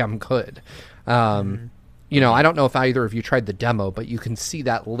really damn good. You know, I don't know if either of you tried the demo, but you can see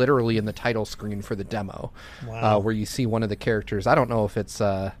that literally in the title screen for the demo. Wow. Where you see one of the characters. I don't know if it's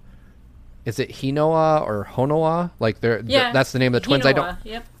is it Hinoa or Honoa? Like that's the name of the twins.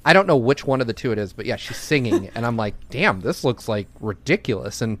 Hinoa, I don't know which one of the two it is, but yeah, she's singing and I'm like, damn, this looks like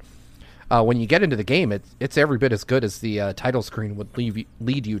ridiculous. And when you get into the game, it's every bit as good as the title screen would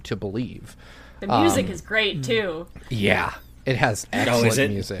lead you to believe. The music is great too. Yeah, it has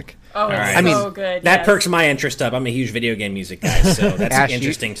excellent music. Oh, it's right. so good. That perks my interest up. I'm a huge video game music guy, so that's Ash,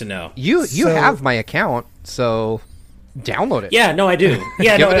 interesting to know. You have my account, so download it. Yeah, no, I do.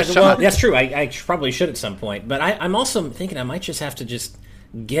 Yeah, Give no, it a shot. that's true. I probably should at some point, but I'm also thinking I might just have to just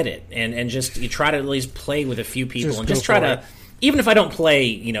get it and just you try to at least play with a few people and just try to, even if I don't play,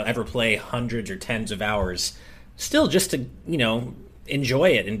 you know, ever play hundreds or tens of hours, still just to, you know, enjoy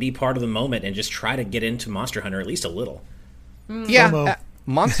it and be part of the moment and just try to get into Monster Hunter at least a little. Yeah,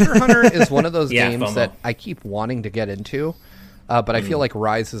 Monster Hunter is one of those games FOMO. that I keep wanting to get into, but I feel like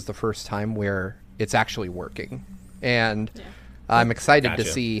Rise is the first time where it's actually working. And I'm excited to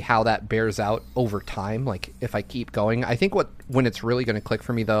see how that bears out over time, like if I keep going. I think when it's really going to click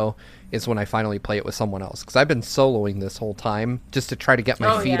for me, though, is when I finally play it with someone else. Because I've been soloing this whole time just to try to get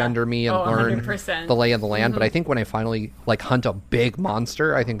my feet under me and learn 100%. the lay of the land. But I think when I finally like hunt a big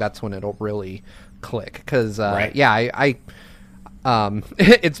monster, I think that's when it'll really click. Because,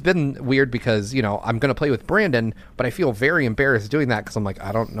 it's been weird because, you know, I'm going to play with Brandon, but I feel very embarrassed doing that because I'm like,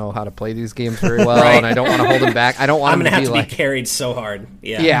 I don't know how to play these games very well, and I don't want to hold him back. I don't want him to be like... be carried so hard.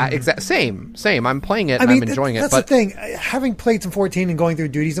 Yeah, exactly. Same. I'm playing it, and I'm enjoying it. That's the thing. Having played some 14 and going through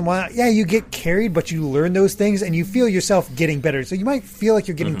duties and whatnot, yeah, you get carried, but you learn those things, and you feel yourself getting better. So you might feel like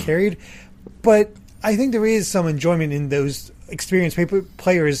you're getting carried, but I think there is some enjoyment in those experienced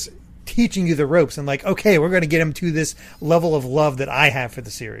players teaching you the ropes and like, okay, we're going to get him to this level of love that I have for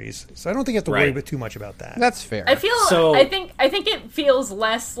the series. So I don't think you have to worry too much about that. That's fair. I think it feels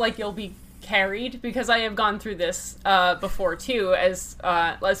less like you'll be carried because I have gone through this before too, as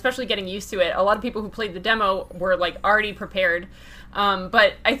especially getting used to it. A lot of people who played the demo were like already prepared.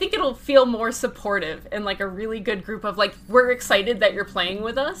 But I think it'll feel more supportive and like a really good group of like, we're excited that you're playing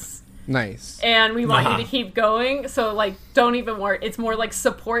with us. Nice. And we want you to keep going, so like don't even worry. It's more like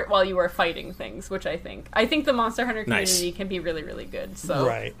support while you are fighting things, which I think the Monster Hunter community can be really, really good.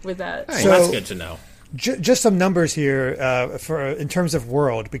 So with that, so that's good to know. Just some numbers here for in terms of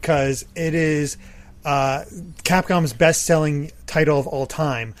world, because it is Capcom's best-selling title of all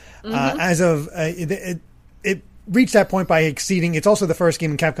time. As of it reached that point by exceeding. It's also the first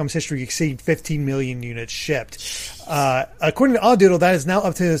game in Capcom's history to exceed 15 million units shipped. According to Odddoodle, that is now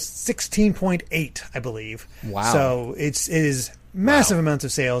up to 16.8, I believe. Wow! So it is massive amounts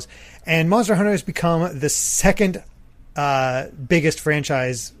of sales, and Monster Hunter has become the second biggest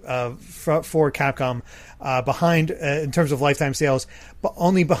franchise for Capcom, behind in terms of lifetime sales, but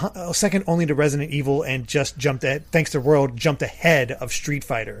second only to Resident Evil, and just jumped ahead of Street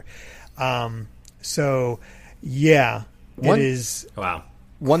Fighter. So. Yeah, it is. Wow.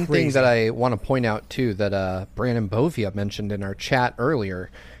 One thing that I want to point out, too, that Brandon Bovia mentioned in our chat earlier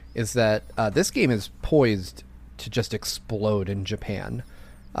is that this game is poised to just explode in Japan.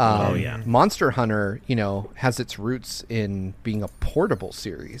 Monster Hunter, you know, has its roots in being a portable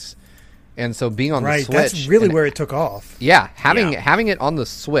series. And so being on the Switch... that's really where it took off. Yeah, having it on the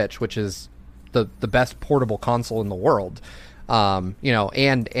Switch, which is the best portable console in the world... you know,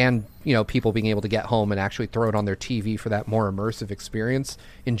 and you know, people being able to get home and actually throw it on their TV for that more immersive experience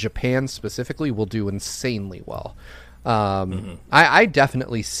in Japan specifically will do insanely well. I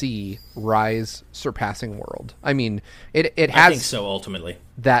definitely see Rise surpassing World. I mean, it has. I think so. Ultimately,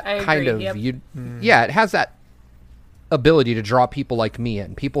 that kind of it has that ability to draw people like me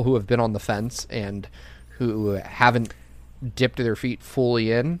in, people who have been on the fence and who haven't dipped their feet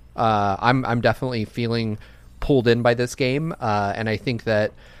fully in. I'm definitely feeling pulled in by this game, and I think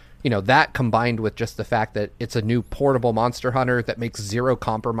that, that combined with just the fact that it's a new portable Monster Hunter that makes zero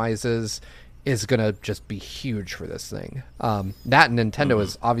compromises is going to just be huge for this thing. That and Nintendo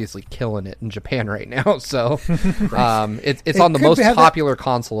is obviously killing it in Japan right now. So it's on the most popular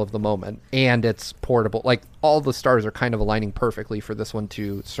console of the moment, and it's portable. Like, all the stars are kind of aligning perfectly for this one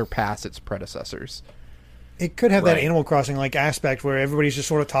to surpass its predecessors. It could have that Animal Crossing-like aspect where everybody's just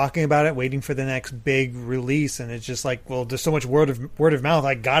sort of talking about it, waiting for the next big release, and it's just like, well, there's so much word of mouth,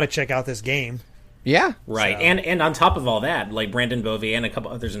 I gotta check out this game. Yeah. Right. So. And on top of all that, like Brandon Bovie and a couple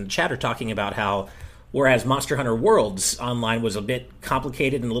others in the chat are talking about how, whereas Monster Hunter Worlds Online was a bit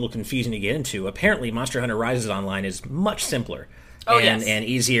complicated and a little confusing to get into, apparently Monster Hunter Rises Online is much simpler. And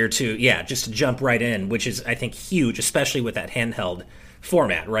easier to, just to jump right in, which is, I think, huge, especially with that handheld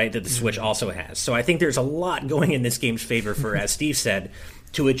format, right, that the Switch also has. So I think there's a lot going in this game's favor for, as Steve said,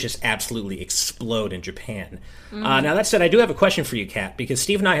 to it just absolutely explode in Japan. Now, that said, I do have a question for you, Kat, because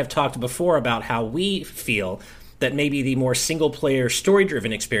Steve and I have talked before about how we feel that maybe the more single-player,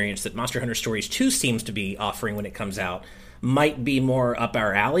 story-driven experience that Monster Hunter Stories 2 seems to be offering when it comes out might be more up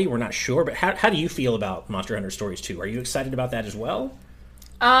our alley. We're not sure, but how do you feel about Monster Hunter Stories 2? Are you excited about that as well?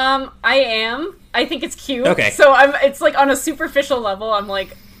 I am. I think it's cute. Okay. So it's like on a superficial level, I'm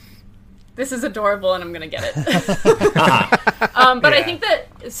like, this is adorable and I'm going to get it. But I think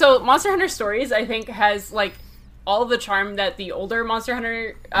that, so Monster Hunter Stories, I think, has like all of the charm that the older Monster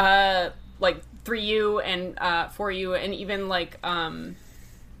Hunter, like 3U and 4U and even like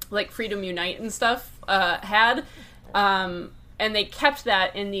Freedom Unite and stuff had. And they kept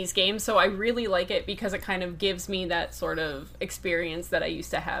that in these games, so I really like it because it kind of gives me that sort of experience that I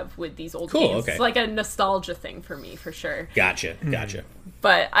used to have with these old games. Okay. It's like a nostalgia thing for me, for sure. Gotcha.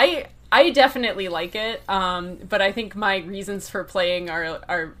 But I definitely like it, but I think my reasons for playing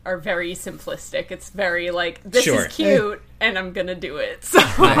are very simplistic. It's very like, this is cute, and I'm gonna do it. So.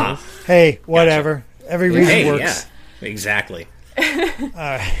 Hey, whatever. Gotcha. Every reason works. Yeah, exactly. All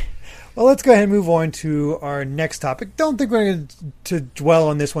right. Well, let's go ahead and move on to our next topic. Don't think we're going to dwell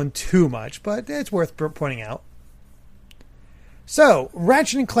on this one too much, but it's worth pointing out. So,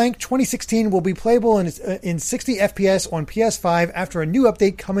 Ratchet & Clank 2016 will be playable in 60 FPS on PS5 after a new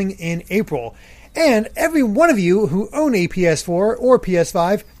update coming in April. And every one of you who own a PS4 or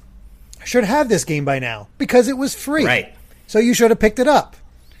PS5 should have this game by now, because it was free. Right. So you should have picked it up.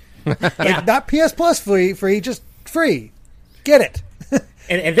 Like, not PS Plus free, just free. Get it.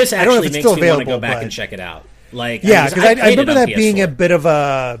 And this actually makes me want to go back and check it out. Like, yeah, because I remember that being a bit of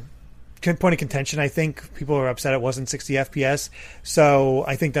a point of contention. I think people are upset it wasn't 60 FPS, so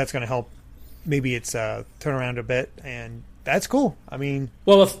I think that's going to help. Maybe it's turn around a bit, and that's cool. I mean,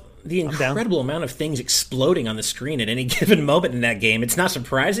 well, with the incredible amount of things exploding on the screen at any given moment in that game, it's not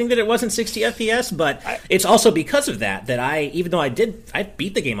surprising that it wasn't 60 FPS. But it's also because of that even though I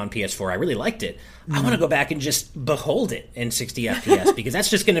beat the game on PS4, I really liked it. I want to go back and just behold it in 60 FPS because that's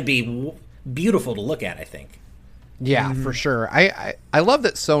just going to be beautiful to look at, I think. Yeah, for sure. I love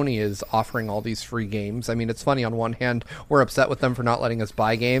that Sony is offering all these free games. I mean, it's funny, on one hand, we're upset with them for not letting us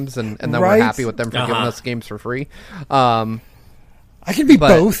buy games, and then we're happy with them for giving us games for free. I can be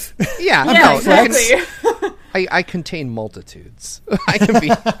both. Yeah, exactly. I contain multitudes. I can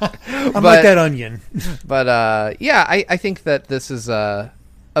be... I'm like that onion. But, I think that this is...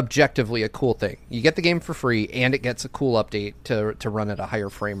 objectively a cool thing. You get the game for free, and it gets a cool update to run at a higher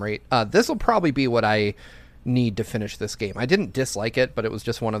frame rate. This will probably be what I need to finish this game. I didn't dislike it, but it was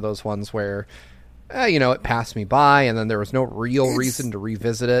just one of those ones where, it passed me by, and then there was no real reason to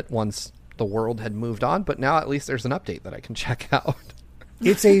revisit it once the world had moved on. But now at least there's an update that I can check out.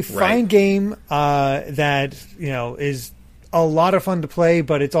 It's a fine game that is a lot of fun to play,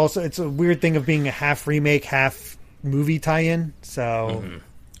 but it's a weird thing of being a half remake, half movie tie-in. So. Mm-hmm.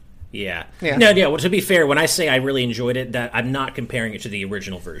 Yeah. Well, to be fair, when I say I really enjoyed it, that I'm not comparing it to the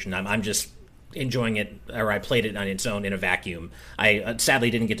original version. I'm just enjoying it, or I played it on its own in a vacuum. I sadly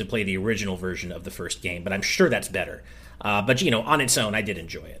didn't get to play the original version of the first game, but I'm sure that's better. But on its own, I did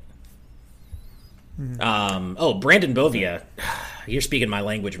enjoy it. Brandon Bovia, you're speaking my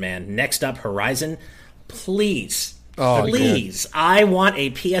language, man. Next up, Horizon. Please. Please, good. I want a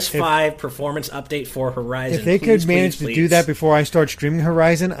PS5 performance update for Horizon. If they could manage to do that before I start streaming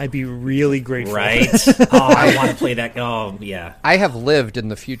Horizon, I'd be really grateful. Right? I want to play that. Oh, yeah. I have lived in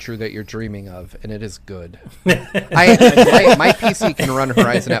the future that you're dreaming of, and it is good. My PC can run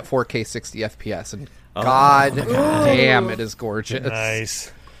Horizon at 4K 60 FPS, and God damn, it is gorgeous.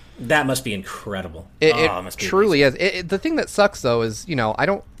 Nice. That must be incredible. It must be truly amazing. Is. The thing that sucks, though, is, I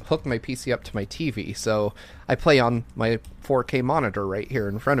don't hook my PC up to my TV, so I play on my 4K monitor right here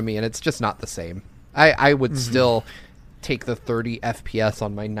in front of me, and it's just not the same. I would still take the 30 FPS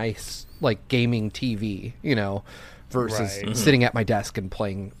on my nice like gaming TV, versus Right. sitting at my desk and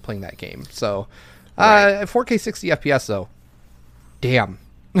playing that game. So 4K 60 FPS though, damn.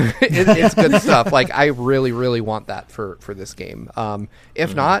 It's good stuff. Like, I really, really want that for this game.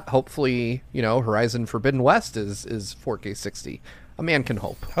 If not, hopefully, Horizon Forbidden West is 4K 60. A man can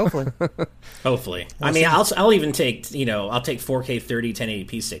hope. Hopefully. Hopefully. I mean, I'll even take, I'll take 4K 30,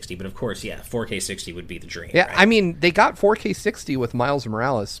 1080p 60, but of course, 4K 60 would be the dream. Yeah, right? I mean, they got 4K 60 with Miles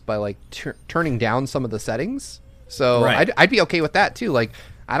Morales by, like, turning down some of the settings. So Right. I'd be okay with that, too. Like,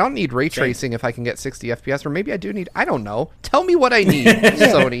 I don't need ray tracing if I can get 60 FPS, or maybe I do need... I don't know. Tell me what I need,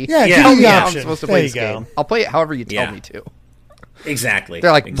 Sony. Yeah, Yeah. give Tell me me the how I'm option. supposed to There play you this go. game. I'll play it however you tell Yeah. me to. Exactly.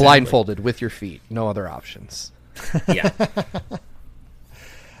 They're like Exactly. blindfolded with your feet. No other options. Yeah.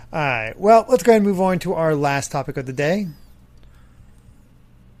 All right. Well, let's go ahead and move on to our last topic of the day.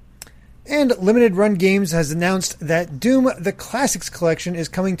 And Limited Run Games has announced that Doom the Classics Collection is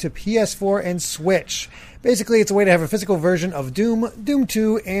coming to PS4 and Switch. Basically, it's a way to have a physical version of Doom, Doom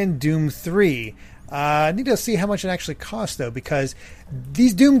 2, and Doom 3. I need to see how much it actually costs, though, because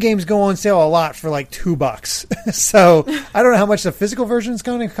these Doom games go on sale a lot for like $2. So I don't know how much the physical version is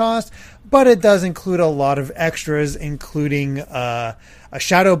going to cost, but it does include a lot of extras, including a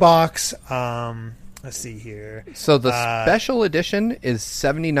shadow box. Let's see here. So the special edition is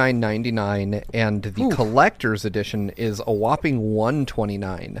 $79.99, and the collector's edition is a whopping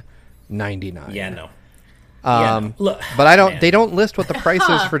 $129.99. Yeah, no. But I don't. man. They don't list what the price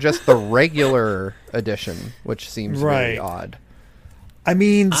is for just the regular edition, which seems very Right. odd. I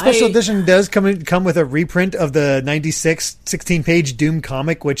mean, the special edition does come with a reprint of the 96 16-page Doom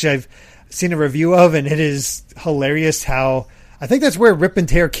comic, which I've seen a review of, and it is hilarious how... I think that's where Rip and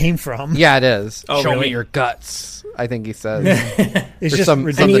Tear came from. Yeah, it is. Oh, Show me really? your guts. I think he says. It's There's just something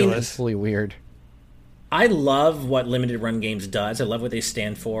ridiculous. really weird. I love what Limited Run Games does. I love what they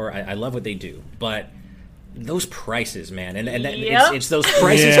stand for. I love what they do. But those prices, man, and Yep. it's those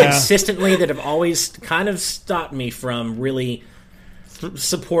prices Yeah. consistently that have always kind of stopped me from really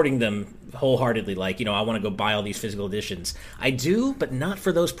supporting them wholeheartedly. Like, I want to go buy all these physical editions. I do, but not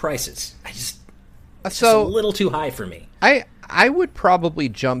for those prices. It's just a little too high for me. I would probably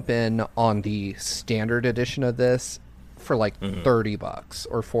jump in on the standard edition of this for like $30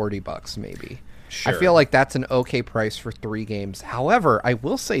 or $40 maybe. Sure. I feel like that's an okay price for 3 games. However, I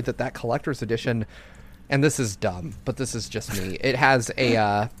will say that collector's edition, and this is dumb, but this is just me. It has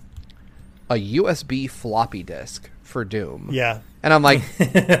a USB floppy disk for Doom. Yeah. And I'm like,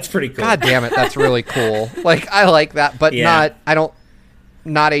 That's pretty cool. God damn it, that's really cool. Like, I like that, but Yeah.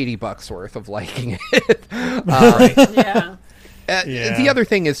 not $80 worth of liking it. Yeah. Yeah. The other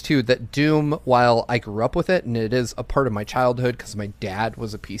thing is, too, that Doom, while I grew up with it, and it is a part of my childhood because my dad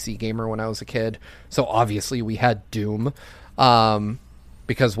was a PC gamer when I was a kid, so obviously we had Doom,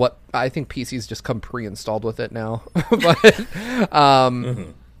 because I think PCs just come pre-installed with it now. But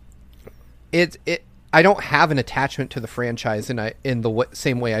I don't have an attachment to the franchise in the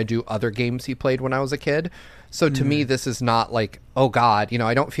same way I do other games he played when I was a kid. So to me, this is not like, oh God,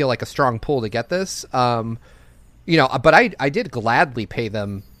 I don't feel like a strong pull to get this. But I did gladly pay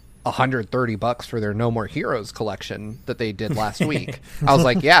them $130 for their No More Heroes collection that they did last week. I was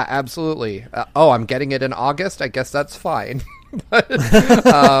like, yeah, absolutely. I'm getting it in August. I guess that's fine. But,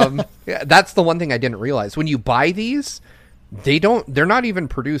 yeah, that's the one thing I didn't realize. When you buy these, they're not even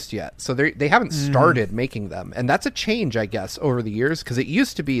produced yet. So they haven't started making them. And that's a change, I guess, over the years, because it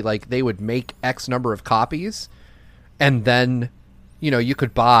used to be like they would make X number of copies and then you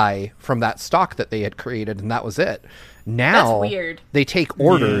could buy from that stock that they had created, and that was it. Now, That's weird. they take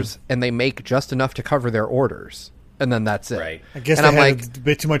orders and they make just enough to cover their orders, and then that's it. Right. I guess and they I'm had like, a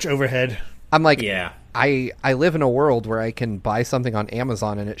bit too much overhead. I'm like, Yeah. I live in a world where I can buy something on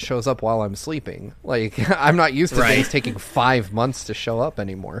Amazon and it shows up while I'm sleeping. Like, I'm not used to Right. things taking 5 months to show up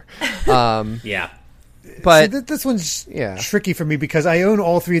anymore. Yeah. But See, this one's Yeah. tricky for me because I own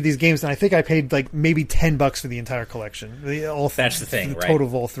all 3 of these games, and I think I paid like maybe $10 for the entire collection. That's the thing, right? Total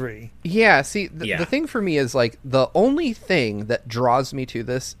of all 3. yeah, see, Yeah. the thing for me is like the only thing that draws me to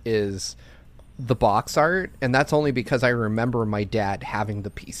this is the box art, and that's only because I remember my dad having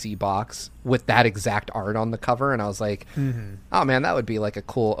the PC box with that exact art on the cover, and I was like, oh man, that would be like a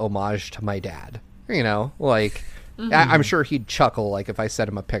cool homage to my dad. Like I'm sure he'd chuckle like if I sent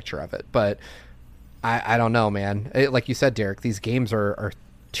him a picture of it, but I don't know, man. Like you said, Derek, these games are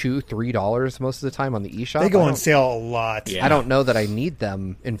 $2-3 most of the time on the eShop. They go I on don't- sale a lot. Yeah. I don't know that I need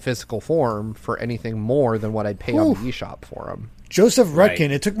them in physical form for anything more than what I'd pay on the eShop for them. Joseph Rutkin,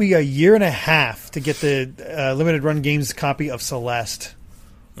 Right. it took me a year and a half to get the Limited Run Games copy of Celeste.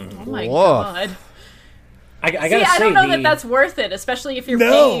 Oh my Whoa. god. I gotta See, I say, don't know that that's worth it, especially if you're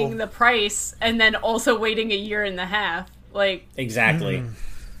paying the price and then also waiting a year and a half. Like, exactly.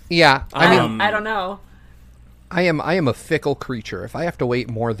 Yeah, I mean, I don't know. I am a fickle creature. If I have to wait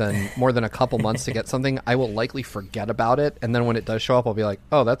more than a couple months to get something, I will likely forget about it, and then when it does show up, I'll be like,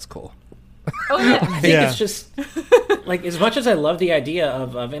 "Oh, that's cool." Oh yeah. I think it's just like, as much as I love the idea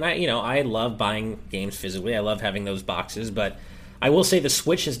of and I love buying games physically. I love having those boxes, but I will say the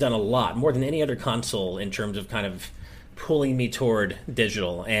Switch has done a lot more than any other console in terms of kind of pulling me toward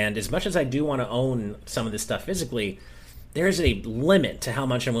digital. And as much as I do want to own some of this stuff physically, there is a limit to how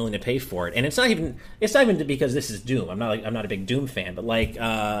much I'm willing to pay for it. And it's not even because this is Doom. I'm not a big Doom fan, but like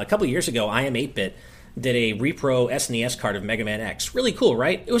a couple years ago, I Am 8-Bit did a repro SNES card of Mega Man X. Really cool,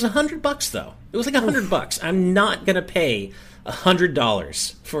 right? It was $100 though. It was like $100. I'm not gonna pay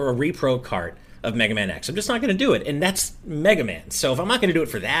 $100 for a repro cart of Mega Man X. I'm just not going to do it, and that's Mega Man. So if I'm not going to do it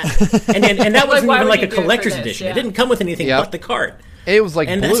for that, and that wasn't even like a collector's edition. Yeah. It didn't come with anything but the cart. It was like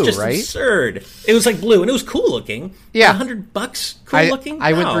and blue, that's just right? absurd. It was like blue, and it was cool looking. Yeah, $100 cool looking.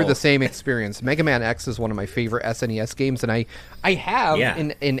 I went through the same experience. Mega Man X is one of my favorite SNES games, and I have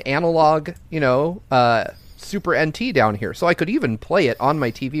an analog, Super NT down here, so I could even play it on my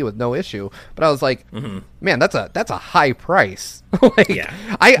TV with no issue. But I was like, man, that's a high price.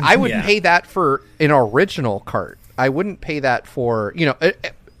 I wouldn't pay that for an original cart. I wouldn't pay that for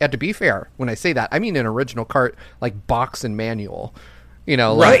and to be fair, when I say that, I mean an original cart, like box and manual.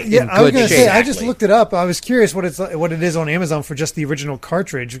 Right? Yeah, I was going to say. I just Exactly. looked it up. I was curious what it is on Amazon for just the original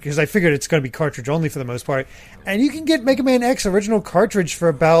cartridge, because I figured it's going to be cartridge only for the most part. And you can get Mega Man X original cartridge for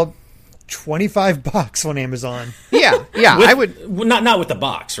about $25 on Amazon. Yeah, I would not with the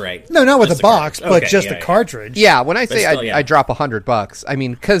box, right? No, not with Just the box, cartridge. but Okay, just yeah, the yeah. cartridge. Yeah, when I say still, I drop $100, I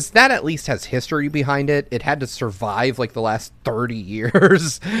mean, because that at least has history behind it. It had to survive like the last 30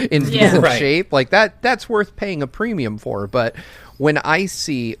 years in decent Right. shape. Like that's worth paying a premium for. But when I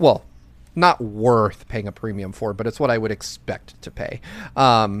see, well, not worth paying a premium for, but it's what I would expect to pay.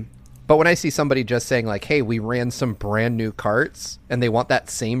 But when I see somebody just saying like, "Hey, we ran some brand new carts," and they want that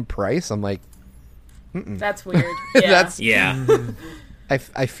same price, I'm like, That's weird. Yeah. that's Yeah.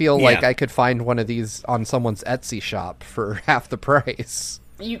 I feel like Yeah. I could find one of these on someone's Etsy shop for half the price.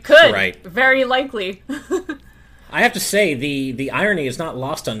 You could. Right. Very likely. I have to say, the irony is not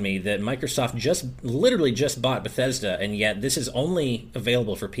lost on me that Microsoft literally just bought Bethesda, and yet this is only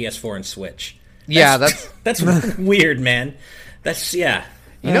available for PS4 and Switch. Yeah, That's weird, man. That's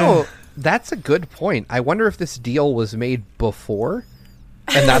that's a good point. I wonder if this deal was made before,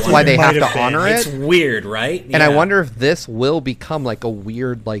 and that's why they have Might to have been. honor It's it. weird, right? And I wonder if this will become like a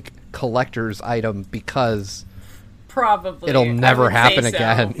weird like collector's item because Probably. it'll I never would say happen so.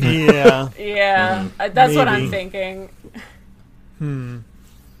 again. Yeah. Yeah. That's what I'm Maybe. thinking.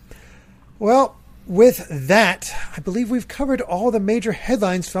 Well, with that, I believe we've covered all the major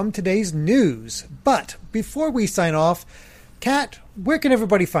headlines from today's news. But before we sign off, Kat, where can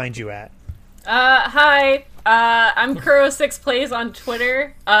everybody find you at? Hi. I'm Kuro6Plays on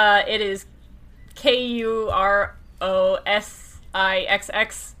Twitter. It is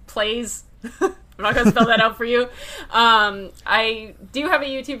KUROSIXX Plays. I'm not going to spell that out for you. I do have a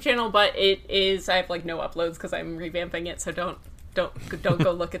YouTube channel, but I have like no uploads because I'm revamping it, so don't go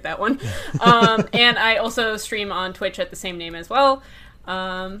look at that one. And I also stream on Twitch at the same name as well.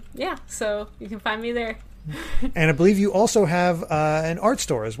 So you can find me there. And I believe you also have an art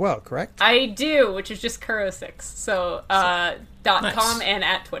store as well, correct? I do, which is just Kuro6. So, .com and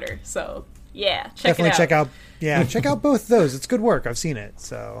at Twitter. So, yeah, check Definitely it out. check out. Yeah, check out both those. It's good work. I've seen it.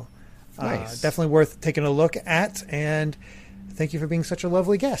 So, Nice. definitely worth taking a look at. And thank you for being such a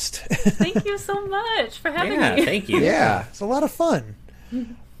lovely guest. Thank you so much for having Yeah, me. thank you. Yeah. It's a lot of fun.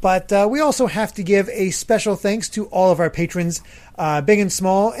 But we also have to give a special thanks to all of our patrons, big and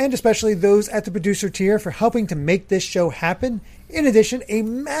small, and especially those at the producer tier for helping to make this show happen. In addition, a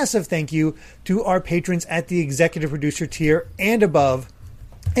massive thank you to our patrons at the executive producer tier and above.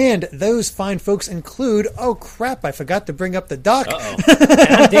 And those fine folks include, oh crap, I forgot to bring up the doc. Uh-oh. And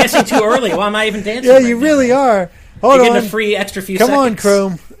I'm dancing too early. Why am I even dancing? Yeah, right you now? really are. Hold You're on. getting a free extra few Come seconds.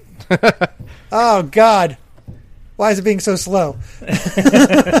 on, Chrome. Oh, God. Why is it being so slow? This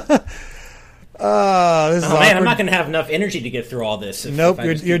is Oh, man, awkward. I'm not going to have enough energy to get through all this. Nope, if I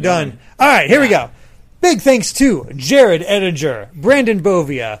you're just you're keep done. going. All right, here we go. Big thanks to Jared Edinger, Brandon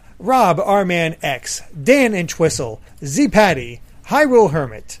Bovia, Rob Arman X, Dan Entwistle, Z Patty, Hyrule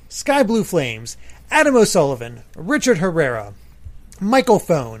Hermit, Sky Blue Flames, Adam O'Sullivan, Richard Herrera, Michael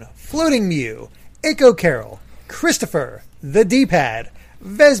Phone, Floating Mew, Echo Carroll, Christopher, The D-Pad,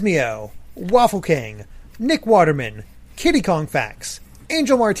 Vesmio, Waffle King, Nick Waterman, Kitty Kong Fax,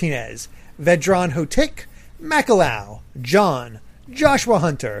 Angel Martinez, Vedran Hotik, Macalau, John, Joshua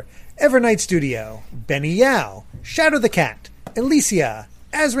Hunter, Evernight Studio, Benny Yao, Shadow the Cat, Alicia,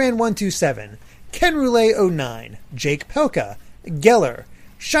 Azran127, Ken Roulette 09, Jake Pelka, Geller,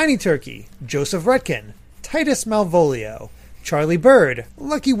 Shiny Turkey, Joseph Rutkin, Titus Malvolio, Charlie Bird,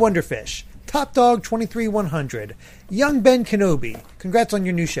 Lucky Wonderfish, Top Dog 23100, Young Ben Kenobi, congrats on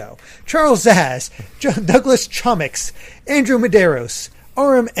your new show, Charles Zaz, Douglas Chomix, Andrew Medeiros,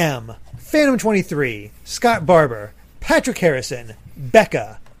 RM, Phantom 23, Scott Barber, Patrick Harrison,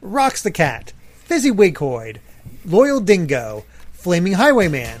 Becca, Rocks the Cat, Fizzy Wighoid, Loyal Dingo, Flaming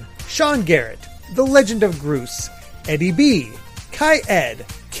Highwayman, Sean Garrett, The Legend of Groose, Eddie B, Kai Ed,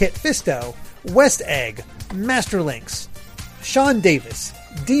 Kit Fisto, West Egg, Master Lynx, Sean Davis,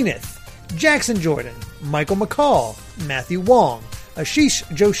 Deaneth, Jackson Jordan, Michael McCall, Matthew Wong, Ashish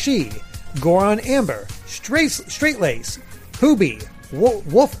Joshi, Goron Amber, Straight Lace, Hoobie,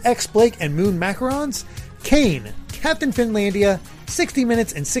 Wolf X Blake and Moon Macarons, Kane, Captain Finlandia, 60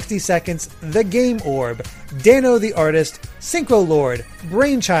 Minutes and 60 Seconds, The Game Orb, Dano the Artist, Synchro Lord,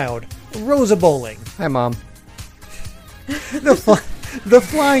 Brainchild, Rosa Bowling. Hi, Mom. The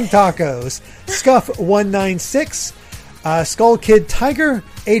Flying Tacos, Scuff 196, Skull Kid Tiger,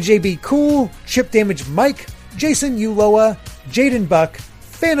 AJB Cool, Chip Damage Mike, Jason Uloa, Jaden Buck,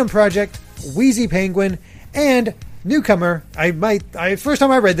 Phantom Project, Wheezy Penguin, and newcomer, first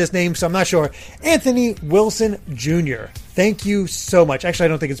time I read this name, so I'm not sure, Anthony Wilson Jr. Thank you so much. Actually, I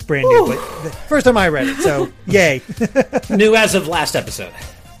don't think it's brand new, but the first time I read it, so yay. New as of last episode.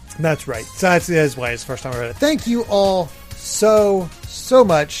 That's right. So that's why it's the first time I read it. Thank you all so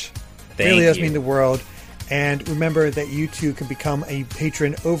much. It really does mean the world. And remember that you too can become a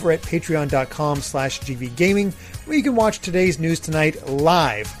patron over at patreon.com/gvgaming, where you can watch today's News Tonight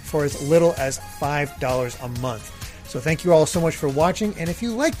live for as little as $5 a month. So thank you all so much for watching. And if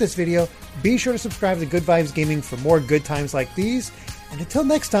you like this video, be sure to subscribe to Good Vibes Gaming for more good times like these. And until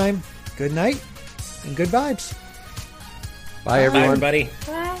next time, good night and good vibes. Bye, everyone. Bye, everybody.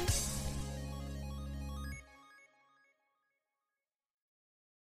 Bye.